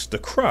Romans, the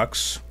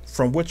crux,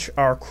 from which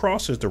our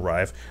cross is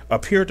derived,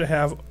 appeared to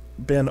have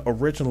been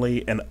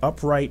originally an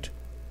upright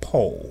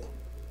pole.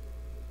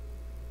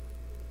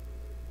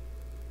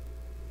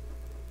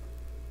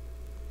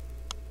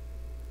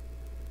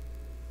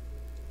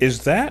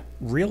 Is that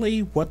really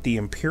what the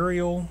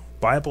Imperial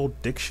Bible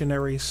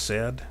Dictionary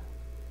said?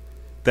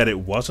 That it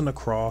wasn't a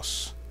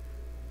cross,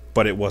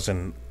 but it was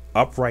an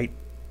upright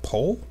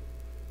pole?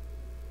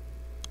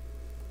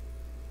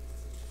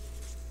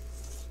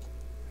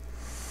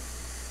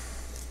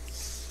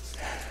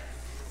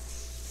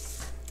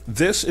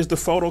 This is the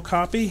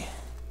photocopy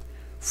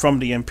from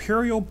the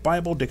Imperial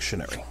Bible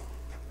Dictionary.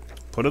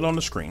 Put it on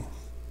the screen.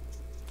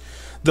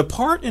 The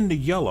part in the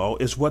yellow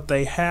is what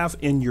they have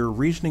in your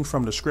Reasoning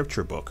from the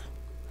Scripture book.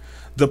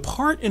 The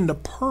part in the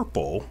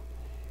purple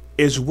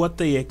is what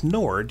they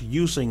ignored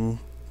using ...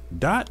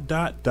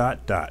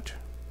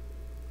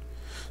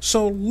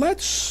 So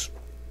let's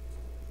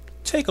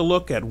take a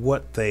look at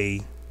what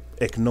they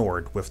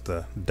ignored with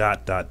the ...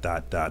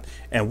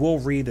 and we'll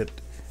read it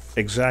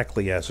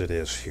exactly as it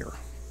is here.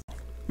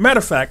 Matter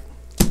of fact,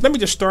 let me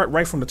just start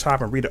right from the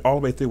top and read it all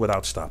the way through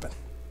without stopping.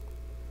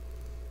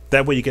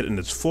 That way you get it in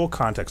its full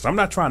context. I'm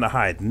not trying to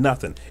hide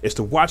nothing. It's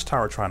the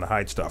Watchtower trying to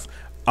hide stuff.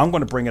 I'm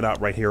going to bring it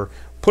out right here,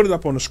 put it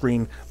up on the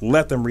screen,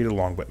 let them read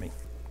along with me.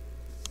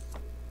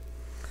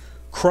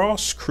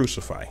 Cross,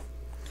 crucify.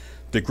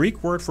 The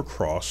Greek word for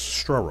cross,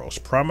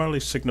 stauros,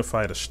 primarily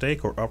signified a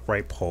stake or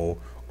upright pole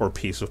or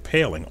piece of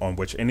paling on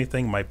which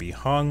anything might be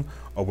hung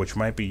or which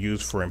might be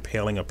used for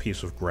impaling a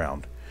piece of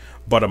ground.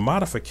 But a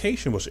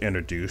modification was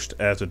introduced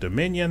as the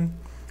dominion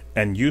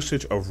and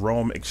usage of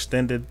Rome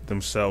extended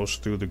themselves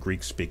through the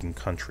Greek-speaking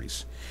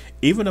countries.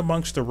 Even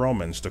amongst the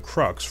Romans, the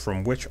crux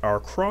from which our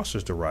cross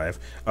is derived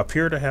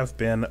appear to have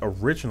been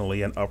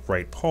originally an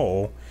upright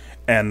pole,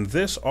 and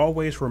this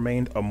always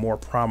remained a more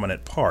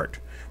prominent part.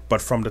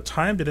 But from the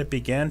time that it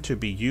began to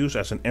be used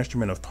as an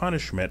instrument of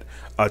punishment,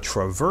 a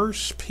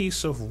transverse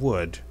piece of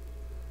wood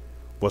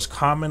was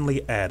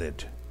commonly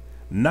added,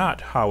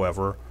 not,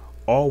 however,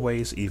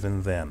 always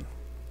even then.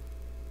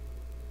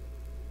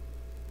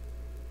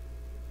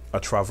 A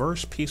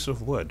transverse piece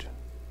of wood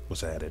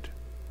was added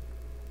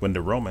when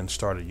the Romans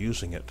started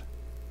using it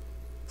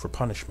for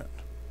punishment.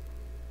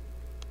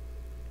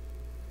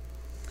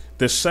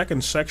 This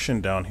second section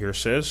down here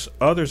says,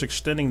 others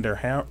extending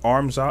their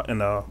arms out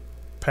in a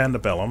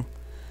pandabellum.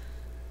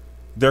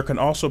 There can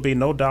also be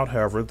no doubt,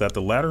 however, that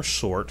the latter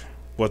sort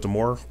was the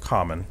more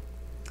common,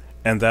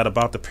 and that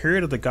about the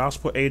period of the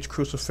gospel age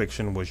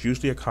crucifixion was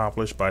usually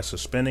accomplished by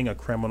suspending a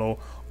criminal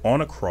on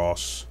a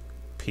cross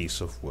piece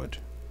of wood.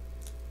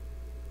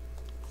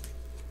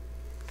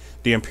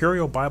 The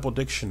Imperial Bible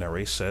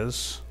Dictionary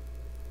says,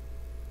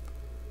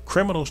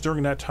 criminals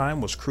during that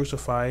time was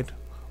crucified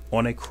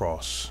on a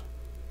cross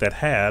that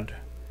had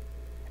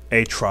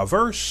a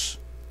transverse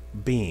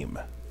beam.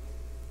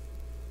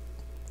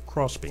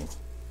 Crossbeam.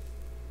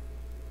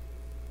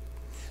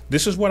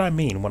 This is what I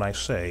mean when I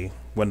say,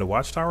 when the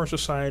Watchtower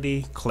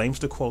Society claims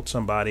to quote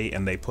somebody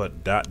and they put ...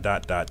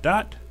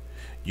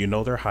 you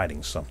know they're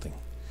hiding something.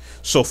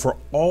 So for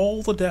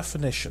all the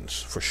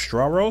definitions, for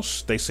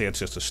stauros, they say it's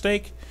just a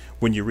stake.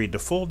 When you read the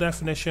full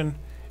definition,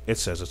 it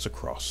says it's a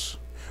cross.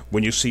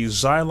 When you see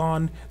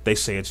xylon, they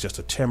say it's just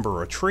a timber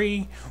or a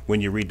tree.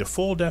 When you read the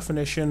full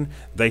definition,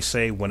 they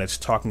say when it's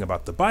talking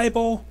about the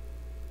Bible,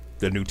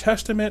 the New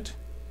Testament,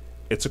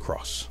 it's a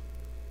cross.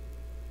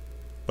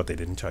 But they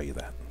didn't tell you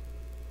that.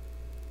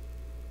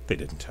 They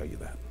didn't tell you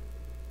that.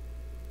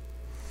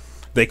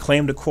 They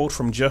claim to quote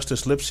from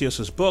Justice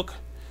Lipsius's book.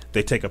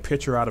 They take a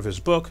picture out of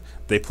his book,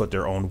 they put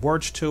their own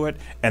words to it,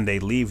 and they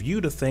leave you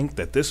to think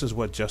that this is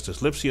what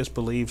Justice Lipsius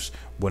believes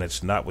when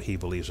it's not what he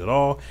believes at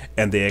all,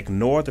 and they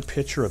ignore the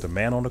picture of the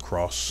man on the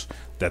cross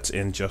that's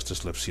in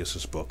Justice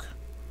Lipsius's book.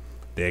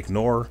 They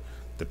ignore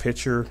the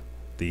picture,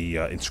 the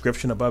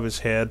inscription above his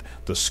head,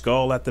 the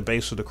skull at the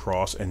base of the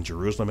cross, and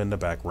Jerusalem in the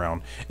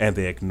background, and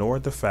they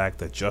ignored the fact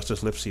that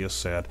Justice Lipsius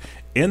said,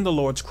 in the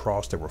Lord's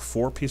cross there were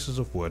 4 pieces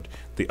of wood,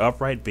 the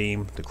upright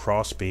beam, the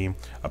cross beam,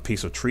 a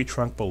piece of tree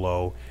trunk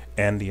below,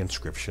 and the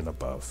inscription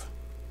above.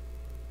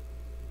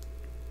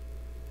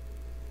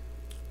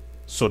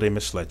 So they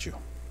misled you.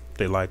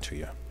 They lied to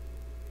you.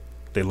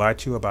 They lied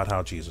to you about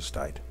how Jesus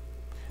died.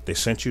 They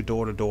sent you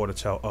door to door to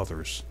tell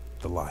others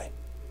the lie.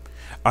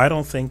 I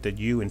don't think that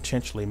you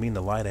intentionally mean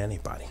to lie to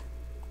anybody.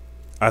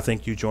 I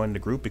think you joined the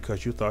group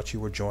because you thought you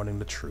were joining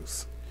the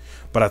truth.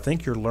 But I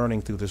think you're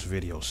learning through this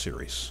video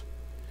series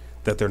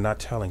that they're not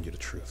telling you the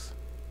truth.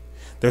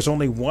 There's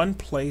only one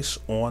place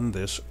on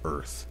this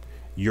earth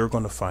you're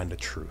going to find the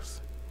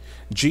truth.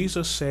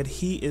 Jesus said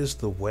he is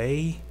the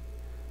way,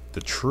 the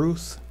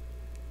truth,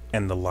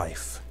 and the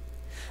life.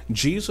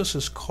 Jesus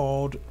is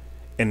called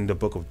in the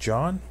book of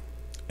John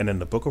and in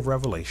the book of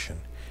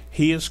Revelation,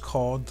 he is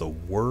called the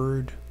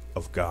Word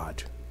of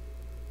God.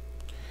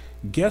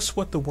 Guess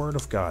what the Word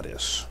of God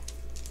is?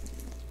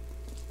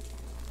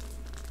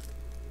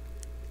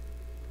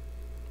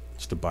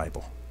 It's the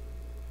Bible.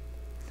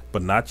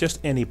 But not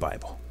just any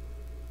Bible.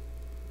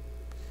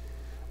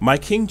 My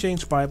King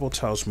James Bible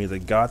tells me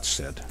that God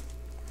said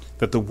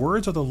that the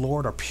words of the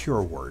Lord are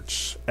pure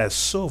words, as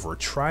silver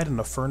tried in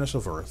the furnace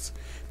of earth,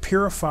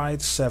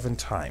 purified 7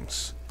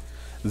 times.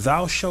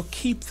 Thou shalt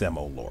keep them,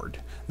 O Lord.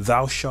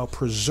 Thou shalt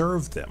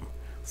preserve them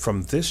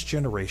from this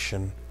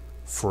generation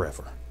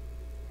forever.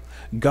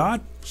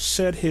 God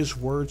said his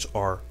words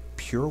are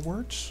pure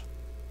words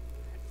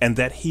and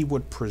that he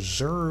would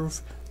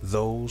preserve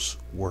those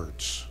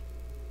words.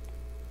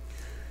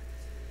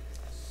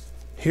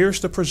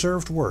 Here's the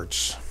preserved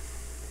words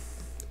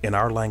in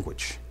our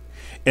language.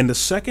 In the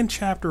 2nd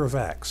chapter of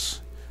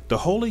Acts, the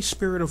Holy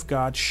Spirit of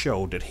God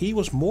showed that he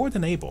was more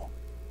than able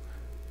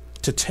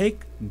to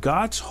take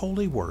God's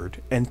holy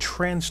word and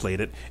translate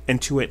it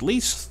into at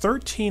least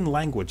 13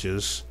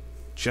 languages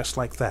just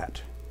like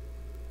that.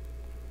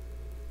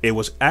 It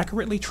was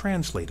accurately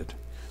translated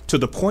to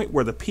the point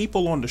where the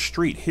people on the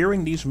street,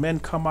 hearing these men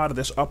come out of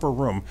this upper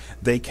room,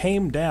 they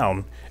came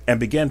down and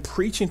began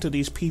preaching to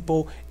these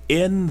people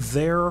in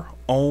their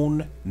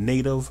own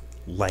native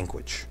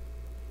language.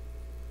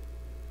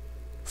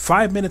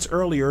 5 minutes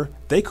earlier,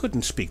 they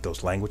couldn't speak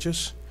those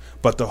languages,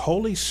 but the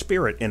Holy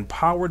Spirit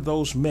empowered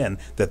those men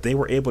that they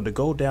were able to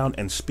go down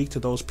and speak to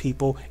those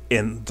people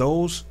in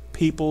those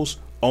people's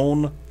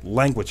own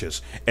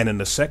languages. And in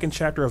the 2nd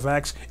chapter of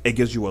Acts, it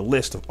gives you a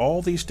list of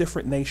all these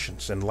different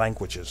nations and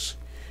languages,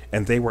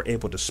 and they were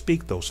able to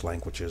speak those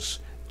languages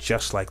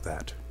just like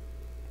that,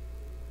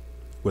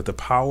 with the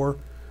power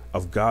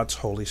of God's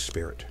Holy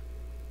Spirit.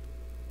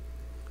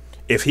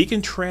 If he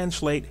can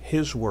translate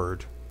his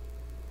word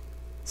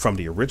from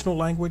the original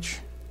language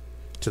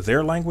to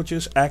their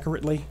languages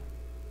accurately,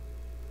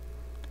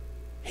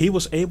 he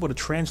was able to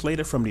translate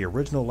it from the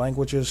original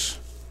languages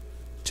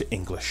to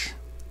English.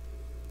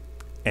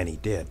 And he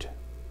did.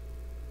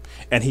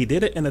 And he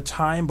did it in a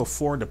time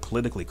before the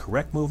politically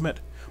correct movement,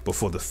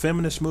 before the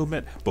feminist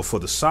movement, before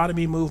the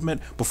sodomy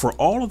movement, before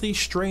all of these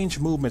strange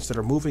movements that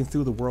are moving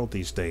through the world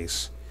these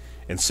days.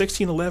 In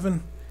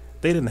 1611,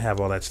 they didn't have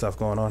all that stuff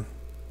going on.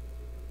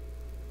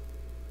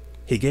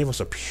 He gave us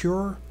a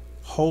pure,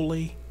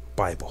 holy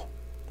Bible.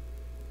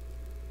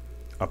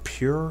 A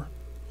pure,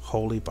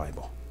 holy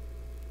Bible.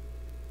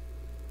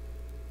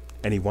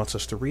 And he wants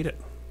us to read it,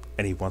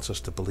 and he wants us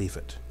to believe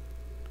it.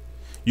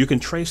 You can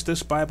trace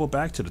this Bible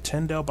back to the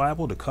Tyndale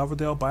Bible, the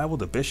Coverdale Bible,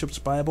 the Bishop's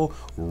Bible,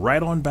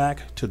 right on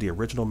back to the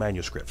original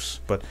manuscripts.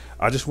 But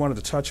I just wanted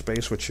to touch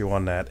base with you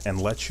on that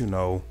and let you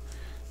know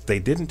they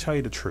didn't tell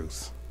you the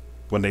truth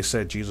when they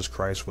said Jesus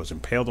Christ was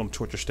impaled on a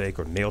torture stake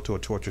or nailed to a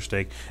torture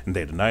stake and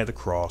they denied the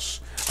cross.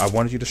 I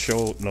wanted you to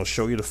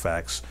show you the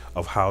facts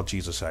of how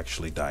Jesus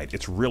actually died.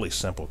 It's really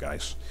simple,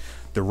 guys.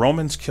 The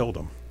Romans killed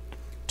him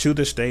To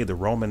this day, the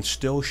Romans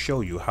still show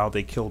you how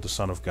they killed the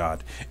Son of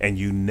God, and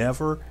you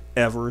never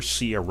ever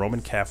see a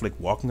Roman Catholic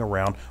walking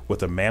around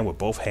with a man with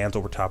both hands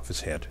over top of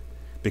his head,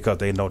 because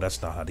they know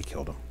that's not how they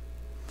killed him.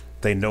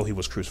 They know he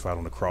was crucified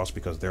on the cross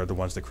because they're the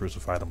ones that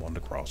crucified him on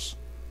the cross.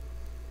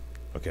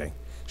 Okay?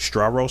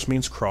 Stauros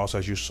means cross,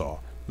 as you saw.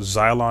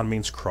 Xylon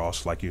means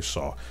cross, like you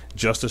saw.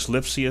 Justice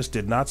Lipsius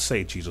did not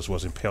say Jesus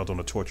was impaled on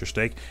a torture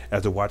stake,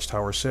 as the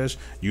Watchtower says.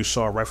 You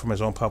saw right from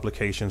his own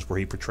publications where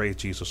he portrays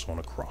Jesus on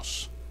a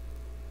cross.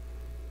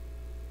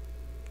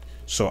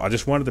 So I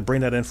just wanted to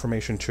bring that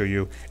information to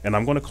you, and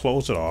I'm going to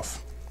close it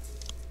off,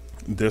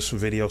 this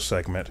video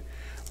segment,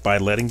 by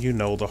letting you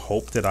know the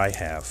hope that I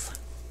have.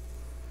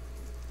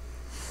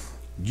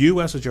 You,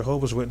 as a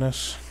Jehovah's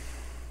Witness,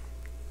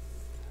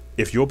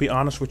 if you'll be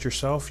honest with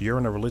yourself, you're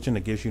in a religion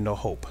that gives you no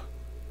hope.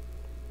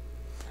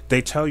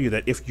 They tell you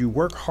that if you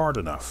work hard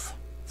enough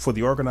for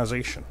the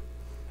organization,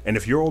 and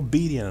if you're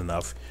obedient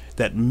enough,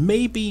 that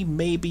maybe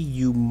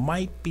you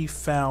might be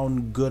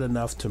found good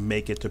enough to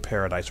make it to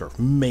paradise earth.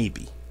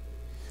 Maybe.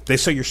 They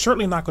say you're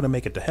certainly not going to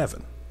make it to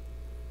heaven.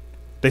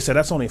 They say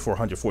that's only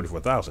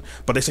 444,000.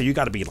 But they say you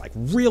got to be like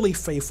really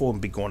faithful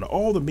and be going to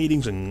all the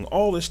meetings and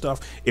all this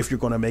stuff if you're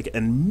going to make it.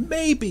 And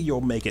maybe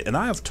you'll make it. And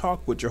I have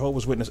talked with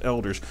Jehovah's Witness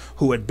elders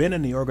who had been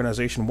in the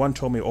organization. One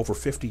told me over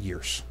 50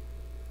 years.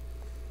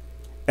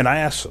 And I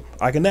asked them,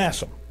 I can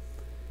ask them,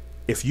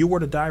 if you were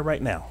to die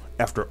right now,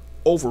 after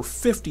over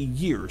 50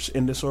 years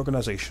in this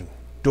organization,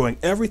 doing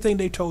everything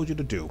they told you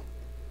to do,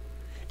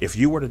 if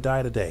you were to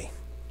die today,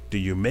 do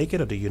you make it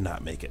or do you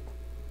not make it?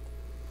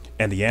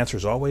 And the answer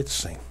is always the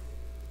same.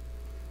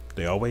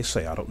 They always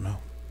say, I don't know.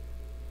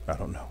 I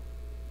don't know.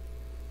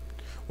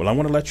 Well, I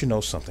want to let you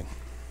know something.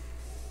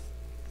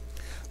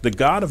 The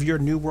God of your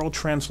New World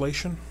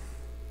Translation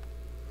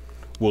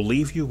will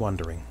leave you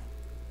wondering,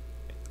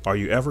 are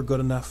you ever good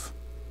enough?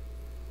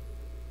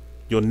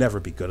 You'll never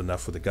be good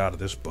enough for the God of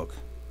this book,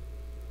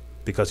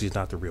 because he's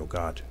not the real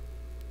God.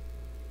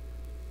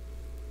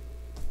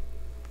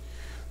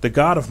 The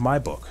God of my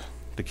book,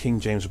 the King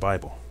James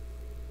Bible,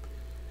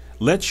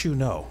 lets you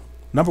know,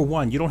 number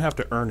one, you don't have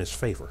to earn his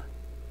favor.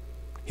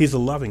 He's a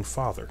loving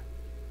father.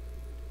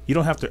 You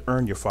don't have to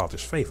earn your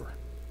father's favor.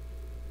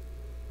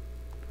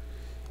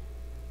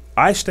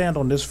 I stand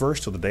on this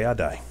verse till the day I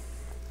die.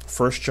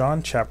 1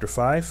 John chapter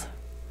 5,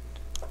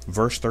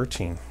 verse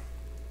 13.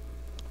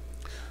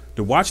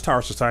 The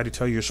Watchtower Society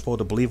tell you you're supposed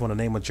to believe on the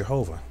name of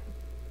Jehovah.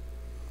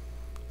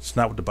 It's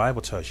not what the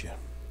Bible tells you.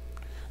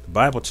 The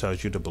Bible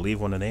tells you to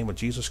believe on the name of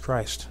Jesus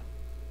Christ.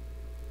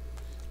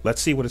 Let's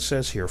see what it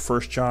says here.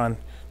 1 John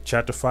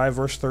chapter 5,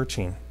 verse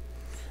 13.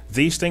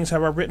 These things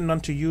have I written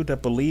unto you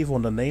that believe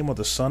on the name of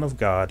the Son of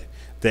God,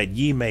 that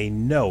ye may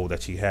know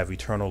that ye have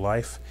eternal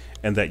life,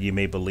 and that ye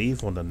may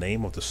believe on the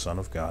name of the Son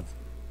of God.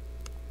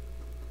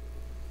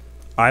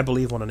 I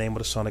believe on the name of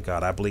the Son of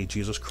God. I believe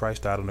Jesus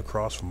Christ died on the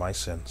cross for my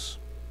sins.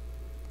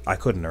 I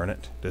couldn't earn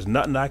it. There's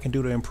nothing I can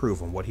do to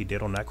improve on what he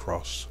did on that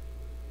cross.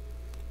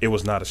 It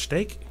was not a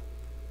stake.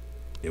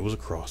 It was a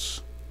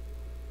cross.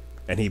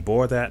 And he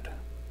bore that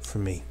for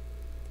me.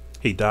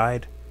 He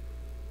died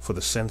for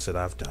the sins that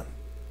I've done.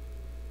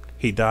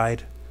 He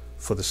died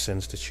for the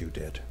sins that you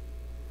did.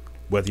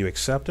 Whether you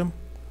accept him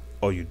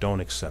or you don't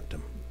accept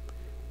him,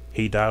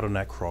 he died on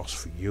that cross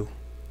for you,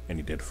 and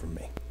he did it for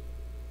me.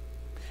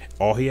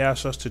 All he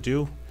asks us to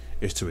do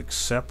is to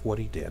accept what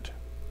he did.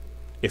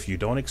 If you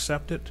don't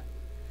accept it,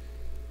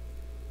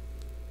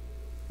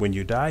 when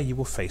you die, you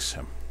will face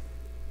him,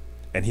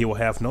 and he will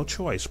have no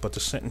choice but to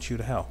sentence you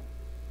to hell.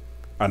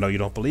 I know you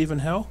don't believe in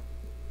hell.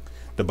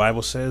 The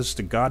Bible says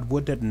that God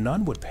would that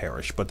none would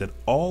perish, but that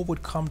all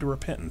would come to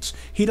repentance.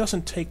 He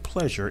doesn't take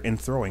pleasure in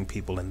throwing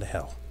people into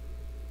hell.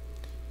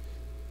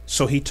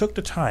 So he took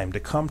the time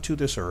to come to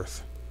this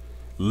earth,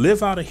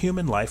 live out a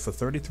human life for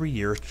 33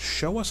 years, to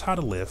show us how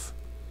to live,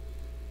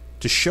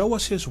 to show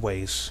us his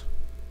ways,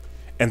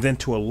 and then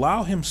to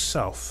allow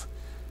himself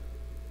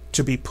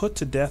to be put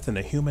to death in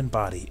a human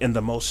body in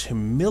the most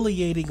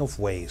humiliating of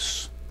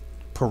ways,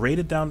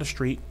 paraded down the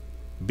street,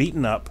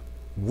 beaten up,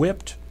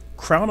 whipped,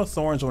 crown of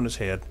thorns on his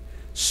head,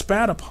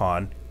 spat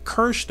upon,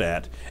 cursed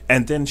at,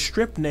 and then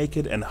stripped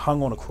naked and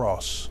hung on a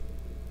cross.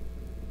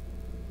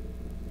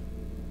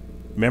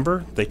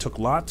 Remember, they took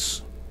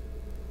lots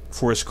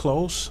for his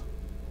clothes,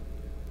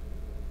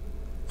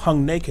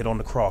 hung naked on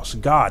the cross.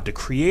 God, the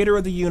creator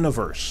of the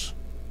universe,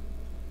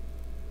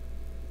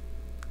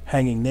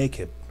 hanging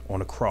naked on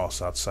a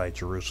cross outside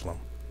Jerusalem,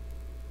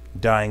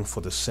 dying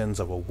for the sins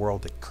of a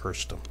world that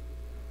cursed him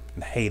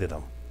and hated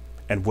him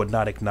and would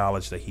not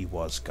acknowledge that he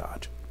was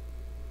God.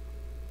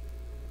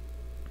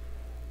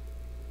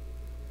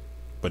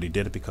 But he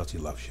did it because he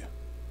loves you.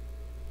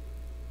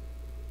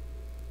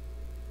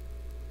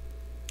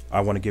 I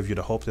want to give you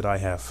the hope that I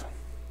have.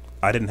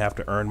 I didn't have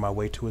to earn my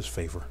way to his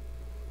favor.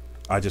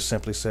 I just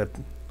simply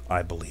said,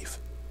 I believe.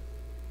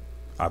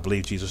 I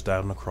believe Jesus died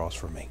on the cross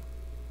for me.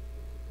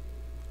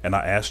 And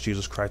I asked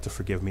Jesus Christ to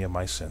forgive me of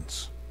my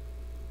sins.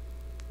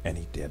 And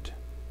he did.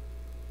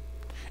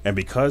 And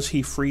because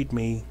he freed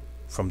me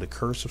from the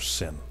curse of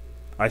sin,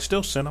 I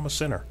still sin, I'm a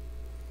sinner.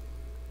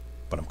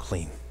 but I'm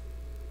clean.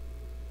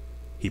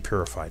 He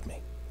purified me.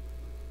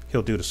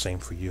 He'll do the same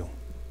for you.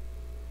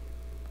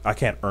 I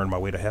can't earn my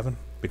way to heaven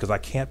because I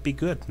can't be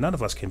good. None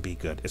of us can be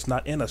good. It's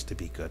not in us to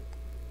be good.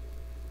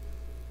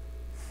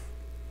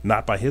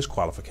 Not by his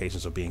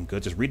qualifications of being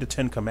good. Just read the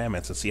 10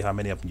 Commandments and see how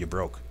many of them you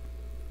broke.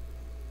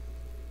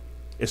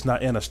 It's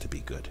not in us to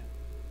be good.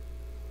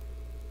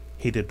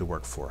 He did the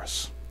work for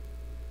us.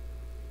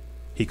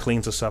 He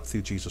cleans us up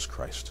through Jesus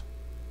Christ.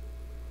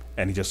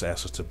 And he just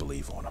asks us to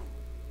believe on him.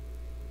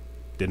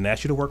 Didn't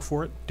ask you to work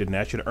for it. Didn't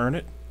ask you to earn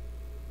it.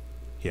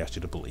 He asked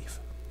you to believe.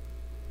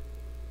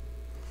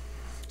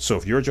 So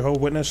if you're a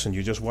Jehovah's Witness and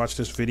you just watched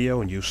this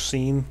video and you've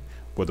seen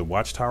where the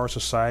Watchtower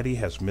Society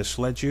has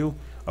misled you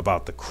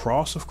about the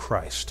cross of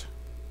Christ,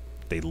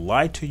 they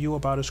lied to you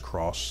about his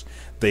cross,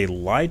 they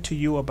lied to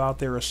you about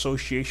their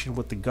association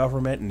with the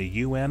government and the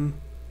UN,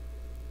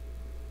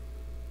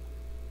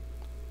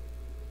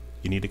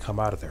 you need to come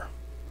out of there.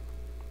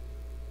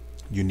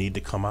 You need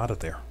to come out of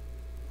there.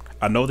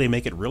 I know they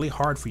make it really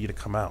hard for you to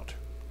come out.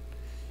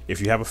 If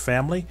you have a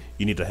family,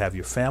 you need to have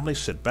your family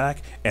sit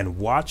back and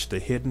watch the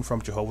Hidden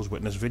from Jehovah's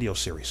Witness video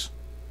series.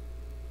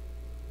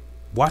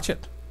 Watch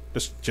it.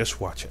 Just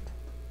watch it.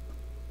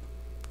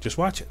 Just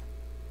watch it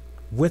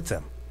with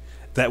them.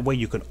 That way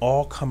you can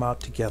all come out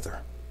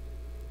together.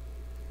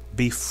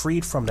 Be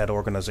freed from that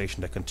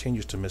organization that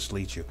continues to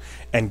mislead you.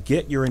 And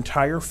get your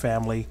entire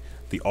family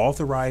the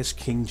authorized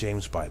King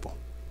James Bible.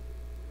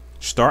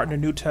 Start in the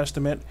New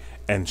Testament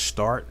and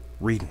start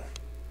reading.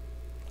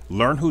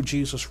 Learn who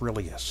Jesus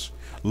really is.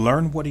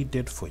 Learn what he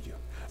did for you.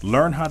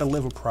 Learn how to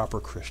live a proper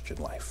Christian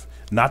life.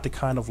 Not the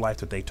kind of life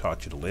that they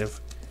taught you to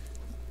live.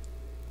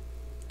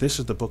 This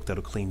is the book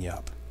that'll clean you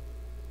up.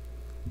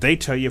 They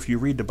tell you if you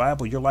read the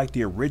Bible, you're like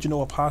the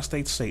original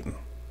apostate Satan.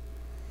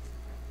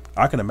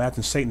 I can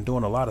imagine Satan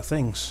doing a lot of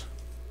things.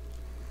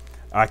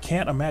 I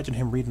can't imagine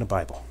him reading the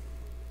Bible.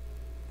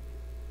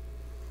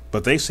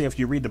 But they say if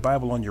you read the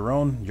Bible on your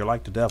own, you're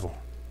like the devil.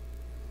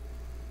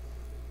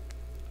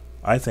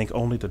 I think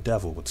only the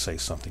devil would say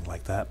something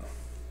like that,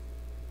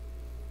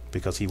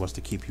 because he wants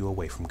to keep you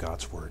away from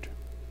God's word.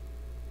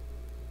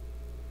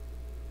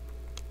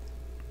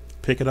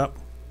 Pick it up,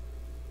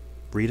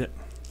 read it,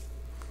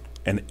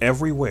 and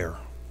everywhere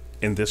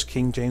in this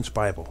King James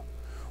Bible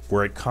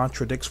where it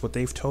contradicts what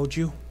they've told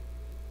you,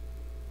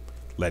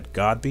 let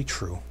God be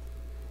true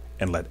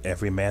and let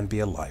every man be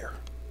a liar.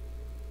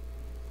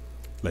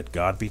 Let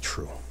God be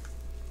true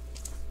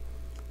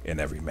and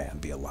every man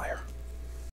be a liar.